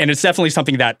up. And it's definitely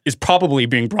something that is probably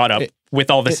being brought up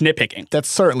with all this nitpicking. That's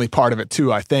certainly part of it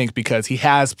too, I think, because he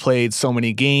has played so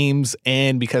many games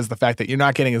and because of the fact that you're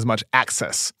not getting as much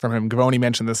access from him. Gavoni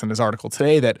mentioned this in his article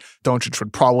today that Doncic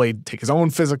would probably take his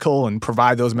own physical and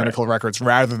provide those medical records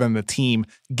rather than the team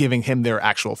giving him their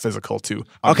actual physical to Okay,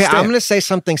 understand. I'm going to say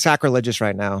something sacrilegious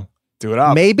right now. Do it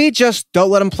up. Maybe just don't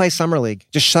let him play Summer League.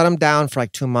 Just shut him down for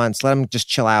like 2 months. Let him just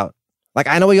chill out. Like,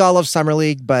 I know we all love Summer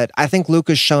League, but I think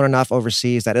Luka's shown enough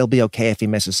overseas that it'll be okay if he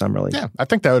misses Summer League. Yeah, I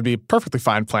think that would be a perfectly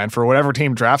fine plan for whatever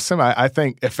team drafts him. I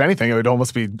think, if anything, it would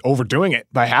almost be overdoing it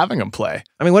by having him play.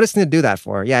 I mean, what does he need to do that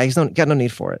for? Yeah, he's got no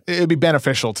need for it. It'd be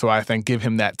beneficial to, I think, give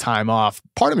him that time off.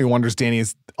 Part of me wonders, Danny,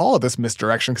 is all of this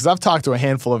misdirection, because I've talked to a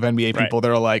handful of NBA people that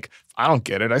are like, I don't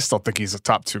get it. I still think he's a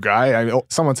top 2 guy.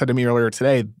 Someone said to me earlier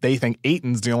today, they think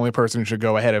Ayton's the only person who should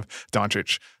go ahead of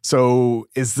Doncic. So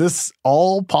is this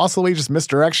all possibly just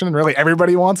misdirection and really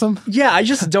everybody wants him? Yeah, I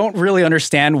just don't really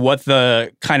understand what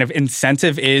the kind of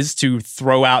incentive is to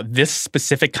throw out this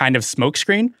specific kind of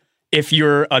smokescreen if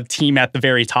you're a team at the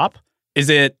very top. Is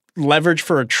it leverage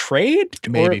for a trade?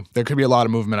 Maybe. There could be a lot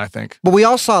of movement, I think. But we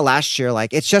all saw last year,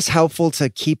 like, it's just helpful to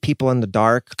keep people in the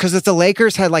dark. Because if the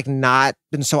Lakers had, like, not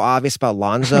been so obvious about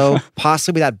Lonzo,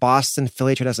 possibly that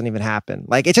Boston-Philly trade doesn't even happen.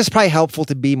 Like, it's just probably helpful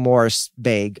to be more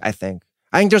vague, I think.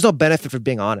 I think there's no benefit for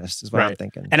being honest, is what I'm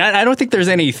thinking. And I don't think there's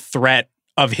any threat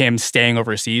of him staying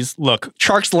overseas. Look,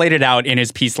 Tjarks laid it out in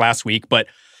his piece last week, but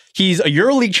he's a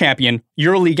EuroLeague champion,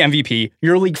 EuroLeague MVP,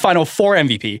 EuroLeague Final Four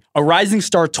MVP, a rising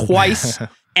star twice,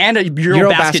 and a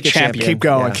Eurobasket champion. Keep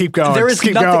going, keep going. There is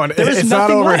keep nothing, going. There is It's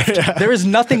nothing not over. left. There is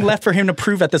nothing left for him to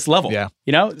prove at this level. Yeah.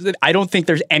 You know, I don't think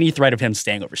there's any threat of him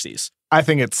staying overseas. I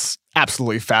think it's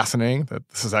absolutely fascinating that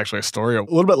this is actually a story a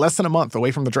little bit less than a month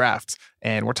away from the draft.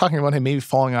 And we're talking about him maybe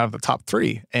falling out of the top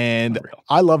 3. And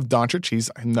I love Doncic.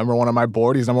 He's number 1 on my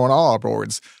board. He's number 1 on all our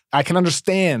boards. I can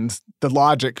understand the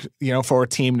logic, for a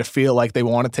team to feel like they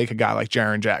want to take a guy like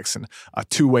Jaren Jackson, a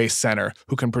two-way center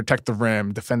who can protect the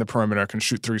rim, defend the perimeter, can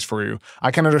shoot threes for you.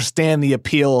 I can understand the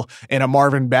appeal in a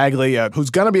Marvin Bagley who's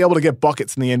going to be able to get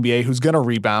buckets in the NBA, who's going to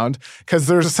rebound, because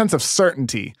there's a sense of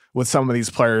certainty with some of these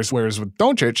players, whereas with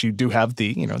Doncic, you do have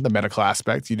the, the medical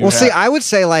aspect. You do see, I would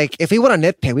say, like, if we want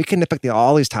to nitpick, we can nitpick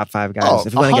all these top 5 guys. Oh,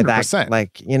 if we want to get 100%. that,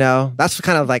 like, that's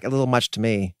kind of like a little much to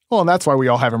me. Well, and that's why we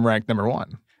all have him ranked number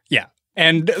 1. Yeah.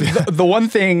 And the one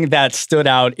thing that stood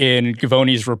out in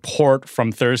Gavoni's report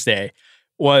from Thursday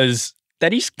was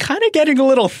that he's kind of getting a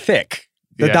little thick.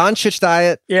 The Doncic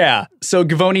diet. Yeah. So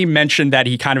Gavoni mentioned that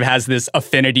he kind of has this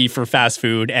affinity for fast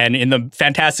food. And in the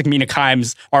fantastic Mina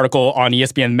Kimes article on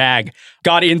ESPN Mag,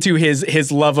 got into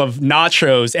his love of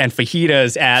nachos and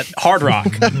fajitas at Hard Rock.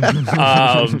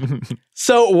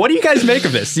 So what do you guys make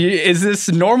of this? Is this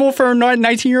normal for a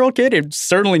 19-year-old kid? It's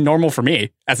certainly normal for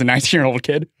me as a 19-year-old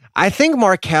kid. I think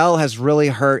Markelle has really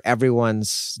hurt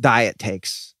everyone's diet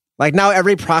takes. Like, now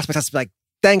every prospect has to be like,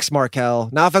 thanks, Markelle.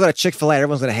 Now if I go to Chick-fil-A,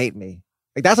 everyone's going to hate me.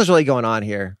 Like, that's what's really going on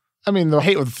here. I mean, the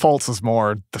hate with Fultz is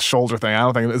more the shoulder thing.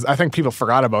 I think people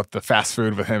forgot about the fast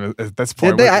food with him at this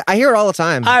point. Did they? I hear it all the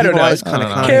time. I don't know.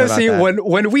 KFC,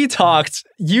 when we talked,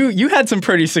 you had some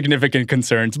pretty significant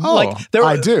concerns. Oh,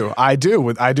 I do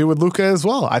with Luka as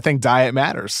well. I think diet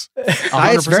matters.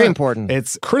 Diet's very important.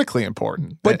 It's critically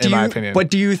important, in my opinion.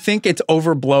 But do you think it's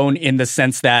overblown in the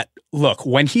sense that, look,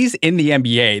 when he's in the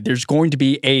NBA, there's going to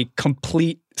be a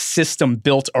complete system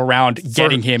built around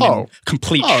getting him in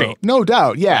complete shape. No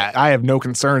doubt. Yeah. I have no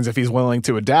concerns if he's willing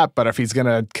to adapt, but if he's going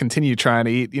to continue trying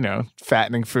to eat,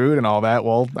 fattening food and all that,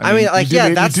 well, that's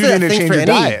the thing for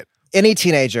diet. Any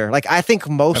teenager. Like, I think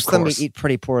most of them eat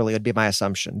pretty poorly, would be my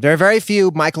assumption. There are very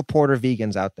few Michael Porter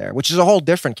vegans out there, which is a whole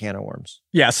different can of worms.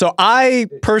 Yeah, so I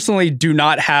personally do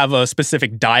not have a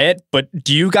specific diet, but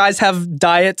do you guys have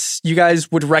diets you guys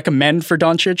would recommend for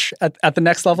Doncic at the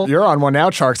next level? You're on one now,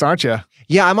 Tjarks, aren't you?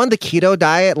 Yeah, I'm on the keto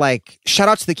diet. Like, shout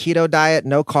out to the keto diet.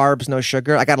 No carbs, no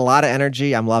sugar. I got a lot of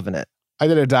energy. I'm loving it. I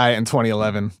did a diet in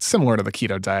 2011, similar to the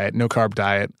keto diet, no carb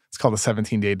diet. It's called the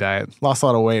 17-day diet. Lost a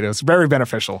lot of weight. It was very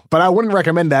beneficial. But I wouldn't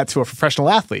recommend that to a professional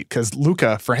athlete because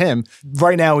Luka, for him,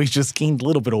 right now he's just gained a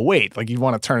little bit of weight. Like, you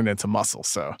want to turn it into muscle.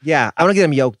 So yeah, I want to get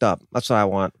him yoked up. That's what I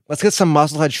want. Let's get some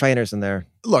musclehead trainers in there.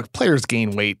 Look, players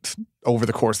gain weight over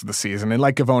the course of the season. And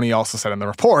like Gavoni also said in the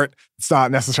report, it's not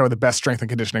necessarily the best strength and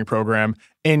conditioning program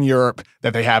in Europe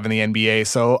that they have in the NBA.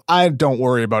 So I don't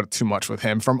worry about it too much with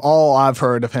him. From all I've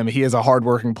heard of him, he is a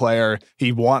hardworking player.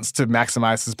 He wants to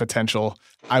maximize his potential.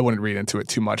 I wouldn't read into it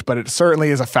too much, but it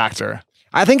certainly is a factor.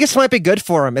 I think this might be good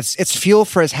for him. It's fuel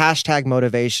for his hashtag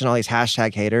motivation, all these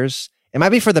hashtag haters. It might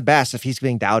be for the best if he's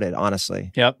being doubted,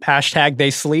 honestly. Yep. Hashtag they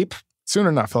sleep. Soon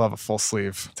enough, he'll have a full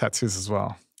sleeve tattoos as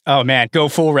well. Oh, man. Go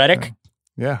full Reddick.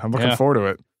 Yeah, I'm looking forward to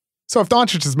it. So if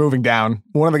Doncic is moving down,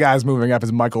 one of the guys moving up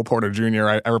is Michael Porter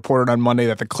Jr. I reported on Monday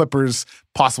that the Clippers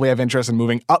possibly have interest in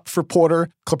moving up for Porter.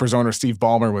 Clippers owner Steve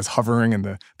Ballmer was hovering in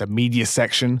the media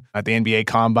section at the NBA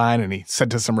Combine, and he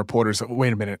said to some reporters,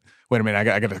 wait a minute, I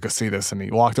got to go see this. And he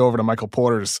walked over to Michael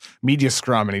Porter's media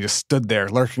scrum, and he just stood there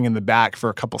lurking in the back for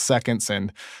a couple seconds.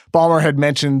 And Ballmer had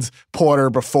mentioned Porter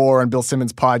before on Bill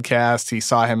Simmons' podcast. He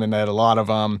saw him at a lot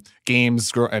of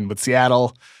games and with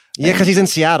Seattle. Yeah, because he's in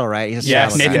Seattle, right? He's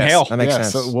Nathan Hale. That makes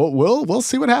sense. So we'll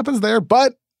see what happens there.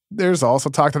 But there's also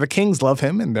talk that the Kings love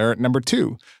him, and they're at number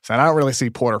 2. So I don't really see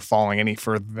Porter falling any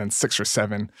further than 6 or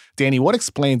 7. Danny, what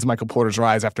explains Michael Porter's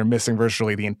rise after missing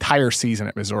virtually the entire season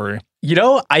at Missouri?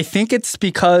 I think it's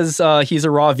because he's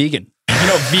a raw vegan.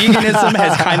 Veganism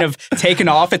has kind of taken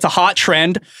off. It's a hot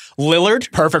trend. Lillard.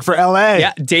 Perfect for LA.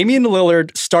 Yeah, Damian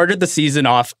Lillard started the season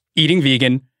off eating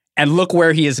vegan, and look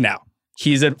where he is now.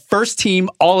 He's a first-team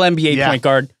All-NBA point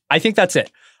guard. I think that's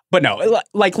it. But no,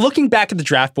 like looking back at the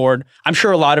draft board, I'm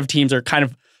sure a lot of teams are kind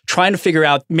of trying to figure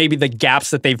out maybe the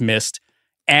gaps that they've missed.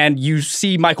 And you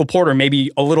see Michael Porter maybe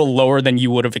a little lower than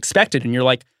you would have expected. And you're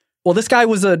like, well, this guy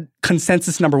was a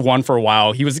consensus number 1 for a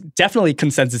while. He was definitely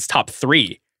consensus top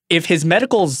 3. If his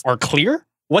medicals are clear,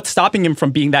 what's stopping him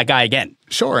from being that guy again?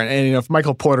 Sure. And if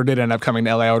Michael Porter did end up coming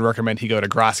to LA, I would recommend he go to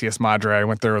Gracias Madre. I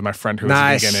went there with my friend who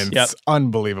was vegan, and it's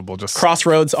unbelievable. Just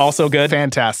Crossroads, also good.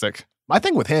 Fantastic. I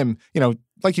think with him,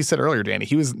 like you said earlier, Danny,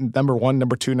 he was number 1,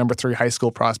 number 2, number 3 high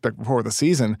school prospect before the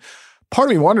season. Part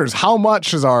of me wonders how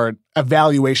much is our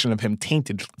evaluation of him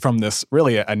tainted from this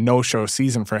really a no-show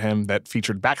season for him that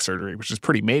featured back surgery, which is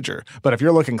pretty major. But if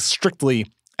you're looking strictly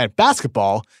at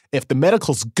basketball, if the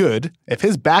medical's good, if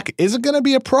his back isn't going to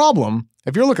be a problem,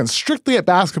 if you're looking strictly at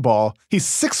basketball, he's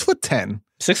 6'10".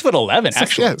 6'11",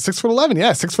 actually. Yeah, 6'11".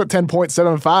 Yeah,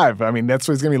 6'10.75". I mean, that's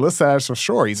what he's going to be listed as for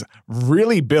sure. He's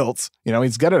really built.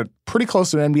 He's got a pretty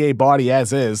close to an NBA body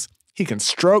as is. He can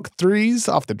stroke threes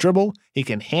off the dribble. He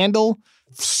can handle.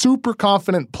 Super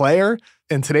confident player.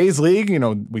 In today's league,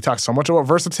 we talk so much about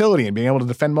versatility and being able to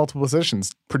defend multiple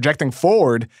positions. Projecting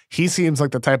forward, he seems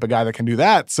like the type of guy that can do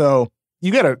that. So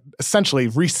you got to essentially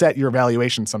reset your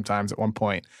evaluation sometimes at one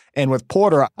point. And with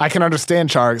Porter, I can understand,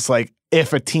 Tjarks, like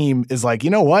if a team is like, you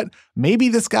know what, maybe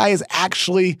this guy is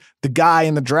actually the guy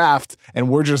in the draft and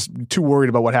we're just too worried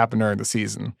about what happened during the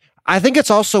season. I think it's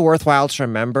also worthwhile to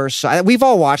remember. So we've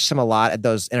all watched him a lot at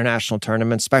those international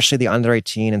tournaments, especially the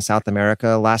under-18 in South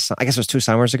America I guess it was 2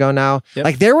 summers ago now. Yep.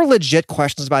 Like, there were legit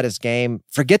questions about his game.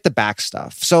 Forget the back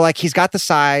stuff. So, like, he's got the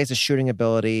size, the shooting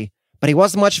ability, but he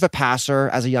wasn't much of a passer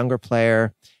as a younger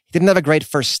player. He didn't have a great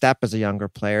first step as a younger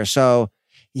player. So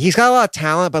he's got a lot of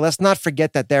talent, but let's not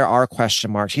forget that there are question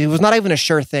marks. He was not even a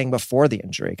sure thing before the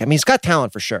injury. I mean, he's got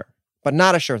talent for sure. but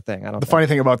not a sure thing. I don't The think. funny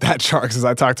thing about that, Tjarks, is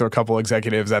I talked to a couple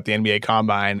executives at the NBA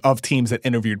Combine of teams that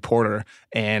interviewed Porter,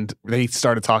 and they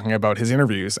started talking about his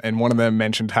interviews. And one of them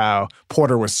mentioned how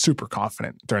Porter was super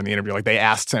confident during the interview. Like they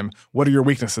asked him, "What are your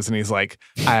weaknesses?" And he's like,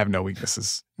 "I have no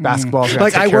weaknesses. Basketball's gonna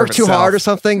Like take I care work of too itself." hard or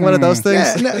something. One of those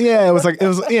things. Yeah, it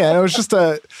was just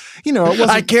a, it wasn't.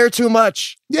 I care too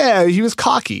much. Yeah, he was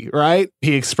cocky, right?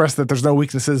 He expressed that there's no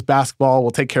weaknesses. Basketball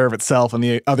will take care of itself. And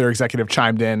the other executive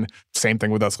chimed in, same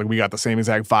thing with us. Like we got the same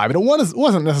exact vibe. And it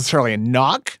wasn't necessarily a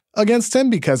knock against him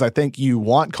because I think you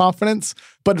want confidence,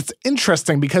 but it's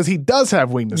interesting because he does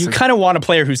have weaknesses. You kind of want a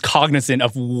player who's cognizant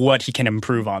of what he can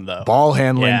improve on, though. Ball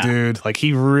handling, Yeah. dude. Like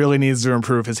he really needs to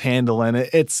improve his handle. And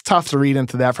it's tough to read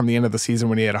into that from the end of the season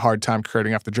when he had a hard time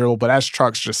creating off the dribble. But as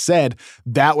Tjarks just said,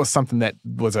 that was something that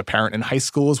was apparent in high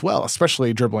school as well,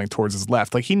 especially dribbling towards his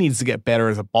left. Like he needs to get better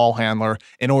as a ball handler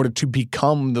in order to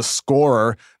become the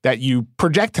scorer that you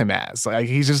project him as. Like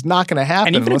he's just not going to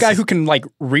happen. And even a guy who can like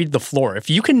read the floor. If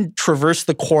you can traverse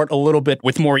the court a little bit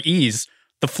with more ease,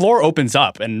 the floor opens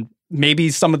up and maybe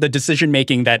some of the decision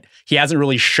making that he hasn't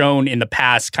really shown in the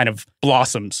past kind of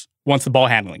blossoms once the ball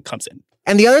handling comes in.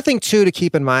 And the other thing too to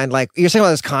keep in mind, like you're saying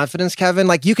about his confidence, Kevin,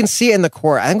 like you can see it in the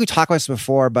court. I think we talked about this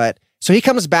before, but so he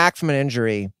comes back from an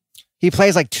injury. He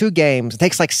plays like 2 games,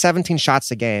 takes like 17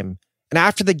 shots a game. And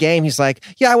after the game, he's like,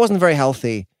 yeah, I wasn't very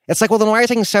healthy. It's like, well, then why are you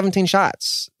taking 17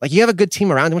 shots? Like you have a good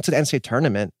team around. He went to the NCAA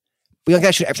tournament. We don't got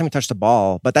to shoot every time he touched the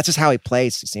ball, but that's just how he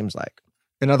plays, it seems like.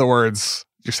 In other words,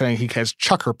 you're saying he has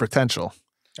chucker potential.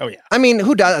 Oh, yeah. I mean,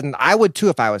 who doesn't? I would too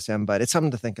if I was him, but it's something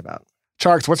to think about.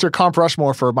 Tjarks, what's your comp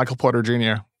Rushmore for Michael Porter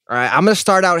Jr.? All right, I'm going to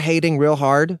start out hating real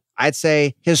hard. I'd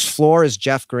say his floor is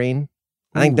Jeff Green.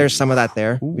 I think there's some of that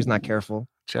there. He's not careful.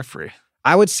 Jeffrey.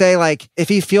 I would say, like, if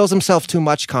he feels himself too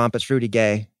much comp, it's Rudy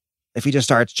Gay. If he just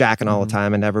starts jacking all the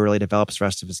time and never really develops the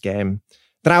rest of his game.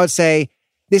 Then I would say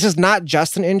this is not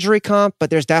just an injury comp, but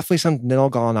there's definitely some Danilo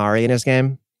Gallinari in his game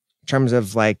in terms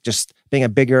of, like, just being a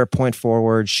bigger point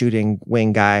forward, shooting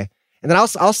wing guy. And then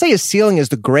I'll say his ceiling is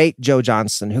the great Joe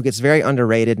Johnson, who gets very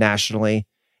underrated nationally.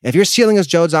 If your ceiling is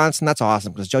Joe Johnson, that's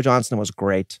awesome because Joe Johnson was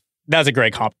great. That's a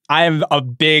great comp. I am a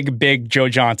big Joe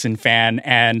Johnson fan,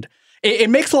 and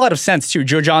it makes a lot of sense too.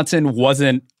 Joe Johnson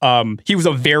wasn't, he was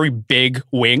a very big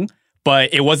wing,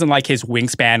 but it wasn't like his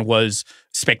wingspan was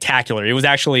spectacular. It was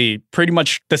actually pretty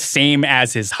much the same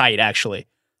as his height, actually.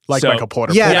 Like Michael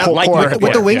Porter. Yeah, like with the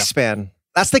Porter, wingspan.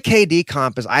 That's the KD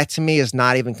comp, to me, is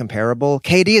not even comparable.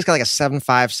 KD has got like a 7'5",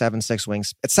 7'6"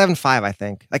 wings. It's 7'5", I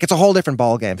think. Like, it's a whole different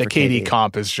ball game The for KD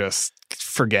comp is just,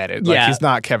 forget it. Like, Yeah. he's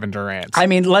not Kevin Durant. I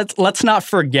mean, let's not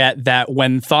forget that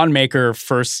when Thonmaker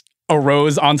first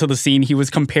arose onto the scene, he was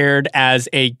compared as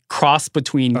a cross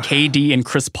between KD and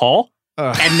Chris Paul.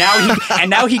 And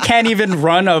now he can't even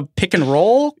run a pick and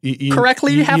roll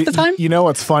correctly half the time. You know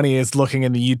what's funny is looking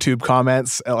in the YouTube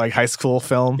comments at like high school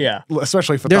film. Yeah.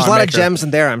 Especially for There's a lot of Thonmaker. gems in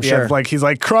there, I'm sure. Yeah, like he's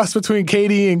like cross between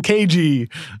KD and KG.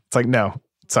 It's like, no,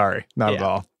 sorry, not at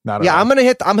all. Not at all. I'm gonna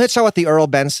hit shot with the Earl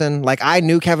Benson. Like, I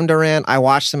knew Kevin Durant. I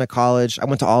watched him at college. I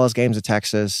went to all his games at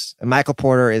Texas. And Michael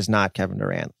Porter is not Kevin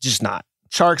Durant. Just not.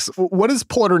 Tjarks, what does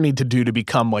Porter need to do to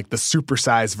become like the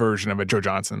supersized version of a Joe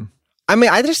Johnson? I mean,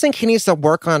 I just think he needs to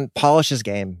work on polish his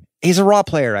game. He's a raw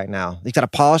player right now. He's got to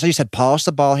polish, as you said, polish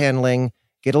the ball handling,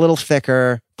 get a little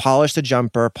thicker, polish the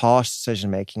jumper, polish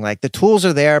decision making. Like, the tools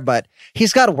are there, but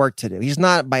he's got work to do. He's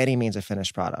not by any means a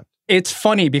finished product. It's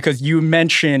funny because you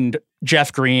mentioned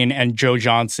Jeff Green and Joe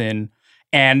Johnson,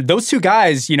 and those two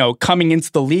guys, coming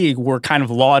into the league were kind of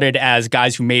lauded as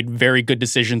guys who made very good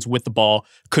decisions with the ball,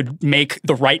 could make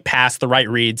the right pass, the right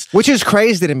reads. Which is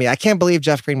crazy to me. I can't believe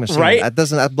Jeff Green was seen. Right?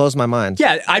 That blows my mind.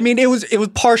 Yeah, I mean, it was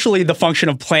partially the function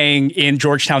of playing in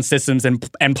Georgetown systems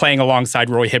and playing alongside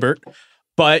Roy Hibbert.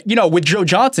 But, with Joe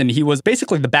Johnson, he was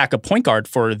basically the backup point guard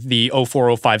for the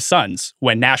 04-05 Suns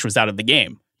when Nash was out of the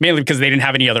game. Mainly because they didn't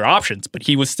have any other options, but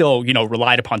he was still,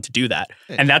 relied upon to do that.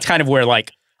 And that's kind of where,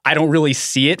 I don't really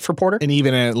see it for Porter. And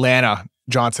even in Atlanta,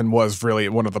 Johnson was really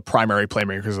one of the primary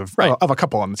playmakers of a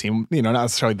couple on the team. Not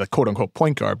necessarily the quote-unquote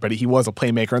point guard, but he was a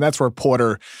playmaker. And that's where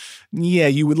Porter,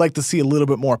 you would like to see a little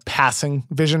bit more passing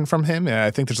vision from him. I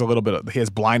think there's a little bit he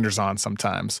has blinders on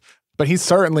sometimes. But he's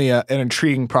certainly an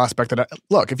intriguing prospect.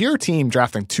 Look, if you're a team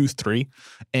drafting 2-3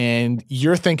 and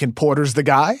you're thinking Porter's the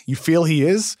guy, you feel he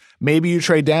is, maybe you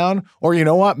trade down, or you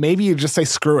know what? Maybe you just say,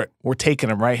 screw it. We're taking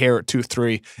him right here at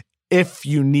 2-3. If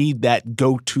you need that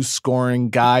go-to scoring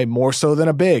guy more so than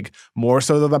a big, more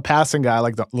so than a passing guy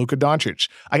like Luka Doncic.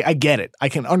 I get it. I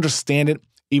can understand it.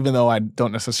 even though I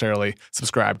don't necessarily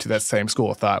subscribe to that same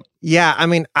school of thought. Yeah, I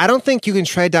mean, I don't think you can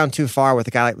trade down too far with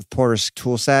a guy like Porter's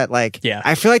tool set. Like,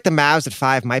 I feel like the Mavs at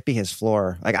 5 might be his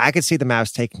floor. Like, I could see the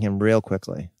Mavs taking him real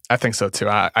quickly. I think so too.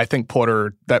 I think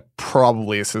Porter, that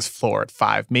probably is his floor at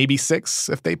 5, maybe 6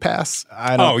 if they pass.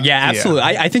 Absolutely.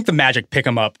 I think the Magic pick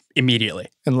him up immediately.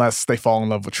 Unless they fall in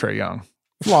love with Trae Young.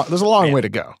 There's a long way to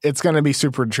go. It's going to be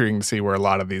super intriguing to see where a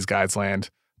lot of these guys land.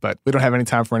 But we don't have any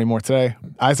time for any more today.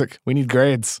 Isaac, we need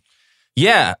grades.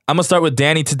 Yeah, I'm going to start with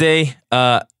Danny today.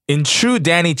 In true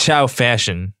Danny Chau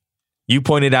fashion, you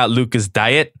pointed out Luka's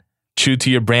diet, true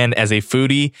to your brand as a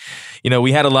foodie.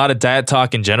 We had a lot of diet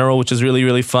talk in general, which is really,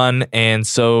 really fun. And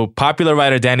so popular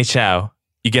writer Danny Chau,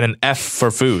 you get an F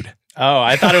for food. Oh,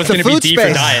 I thought it was going to be D for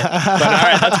diet. But all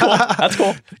right, that's cool. That's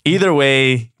cool. Either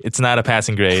way, it's not a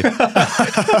passing grade.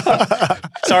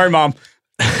 Sorry, Mom.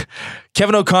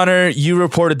 Kevin O'Connor, you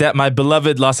reported that my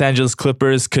beloved Los Angeles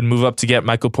Clippers could move up to get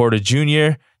Michael Porter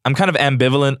Jr. I'm kind of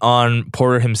ambivalent on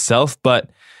Porter himself, but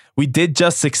we did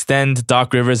just extend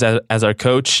Doc Rivers as our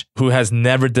coach, who has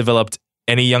never developed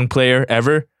any young player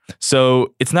ever.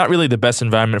 So it's not really the best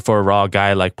environment for a raw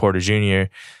guy like Porter Jr.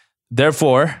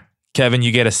 Therefore, Kevin,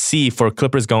 you get a C for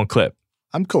Clippers going Clip.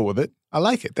 I'm cool with it. I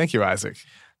like it. Thank you, Isaac.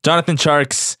 Jonathan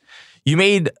Tjarks, you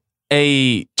made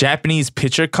a Japanese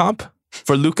pitcher comp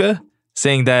for Luka,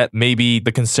 saying that maybe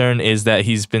the concern is that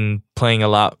he's been playing a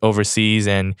lot overseas.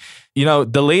 And,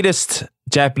 the latest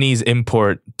Japanese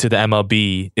import to the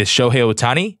MLB is Shohei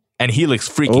Ohtani, and he looks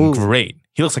freaking great.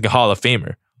 He looks like a Hall of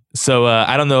Famer. So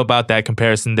I don't know about that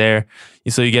comparison there.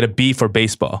 So you get a B for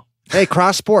baseball. Hey,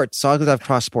 cross sports. So I'll have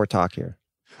cross sport talk here.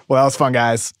 Well, that was fun,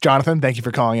 guys. Jonathan, thank you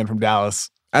for calling in from Dallas.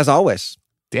 As always.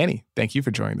 Danny, thank you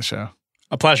for joining the show.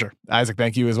 A pleasure. Isaac,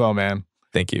 thank you as well, man.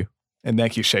 Thank you. And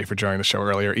thank you, Shea, for joining the show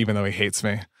earlier, even though he hates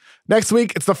me. Next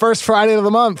week, it's the first Friday of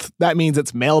the month. That means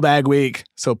it's mailbag week.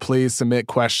 So please submit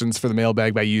questions for the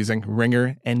mailbag by using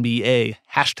Ringer NBA,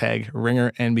 hashtag Ringer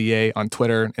NBA on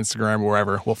Twitter, Instagram,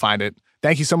 wherever. We'll find it.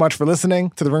 Thank you so much for listening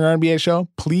to the Ringer NBA show.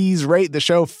 Please rate the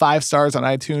show 5 stars on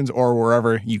iTunes or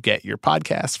wherever you get your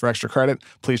podcasts. For extra credit,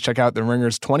 please check out the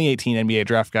Ringer's 2018 NBA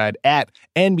Draft Guide at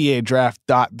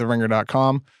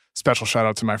nbadraft.theringer.com. Special shout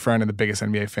out to my friend and the biggest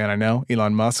NBA fan I know,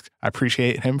 Elon Musk. I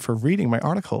appreciate him for reading my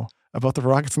article about the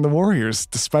Rockets and the Warriors,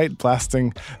 despite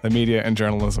blasting the media and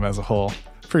journalism as a whole.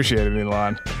 Appreciate it,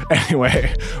 Elon.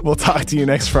 Anyway, we'll talk to you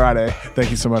next Friday.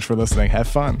 Thank you so much for listening. Have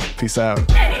fun. Peace out.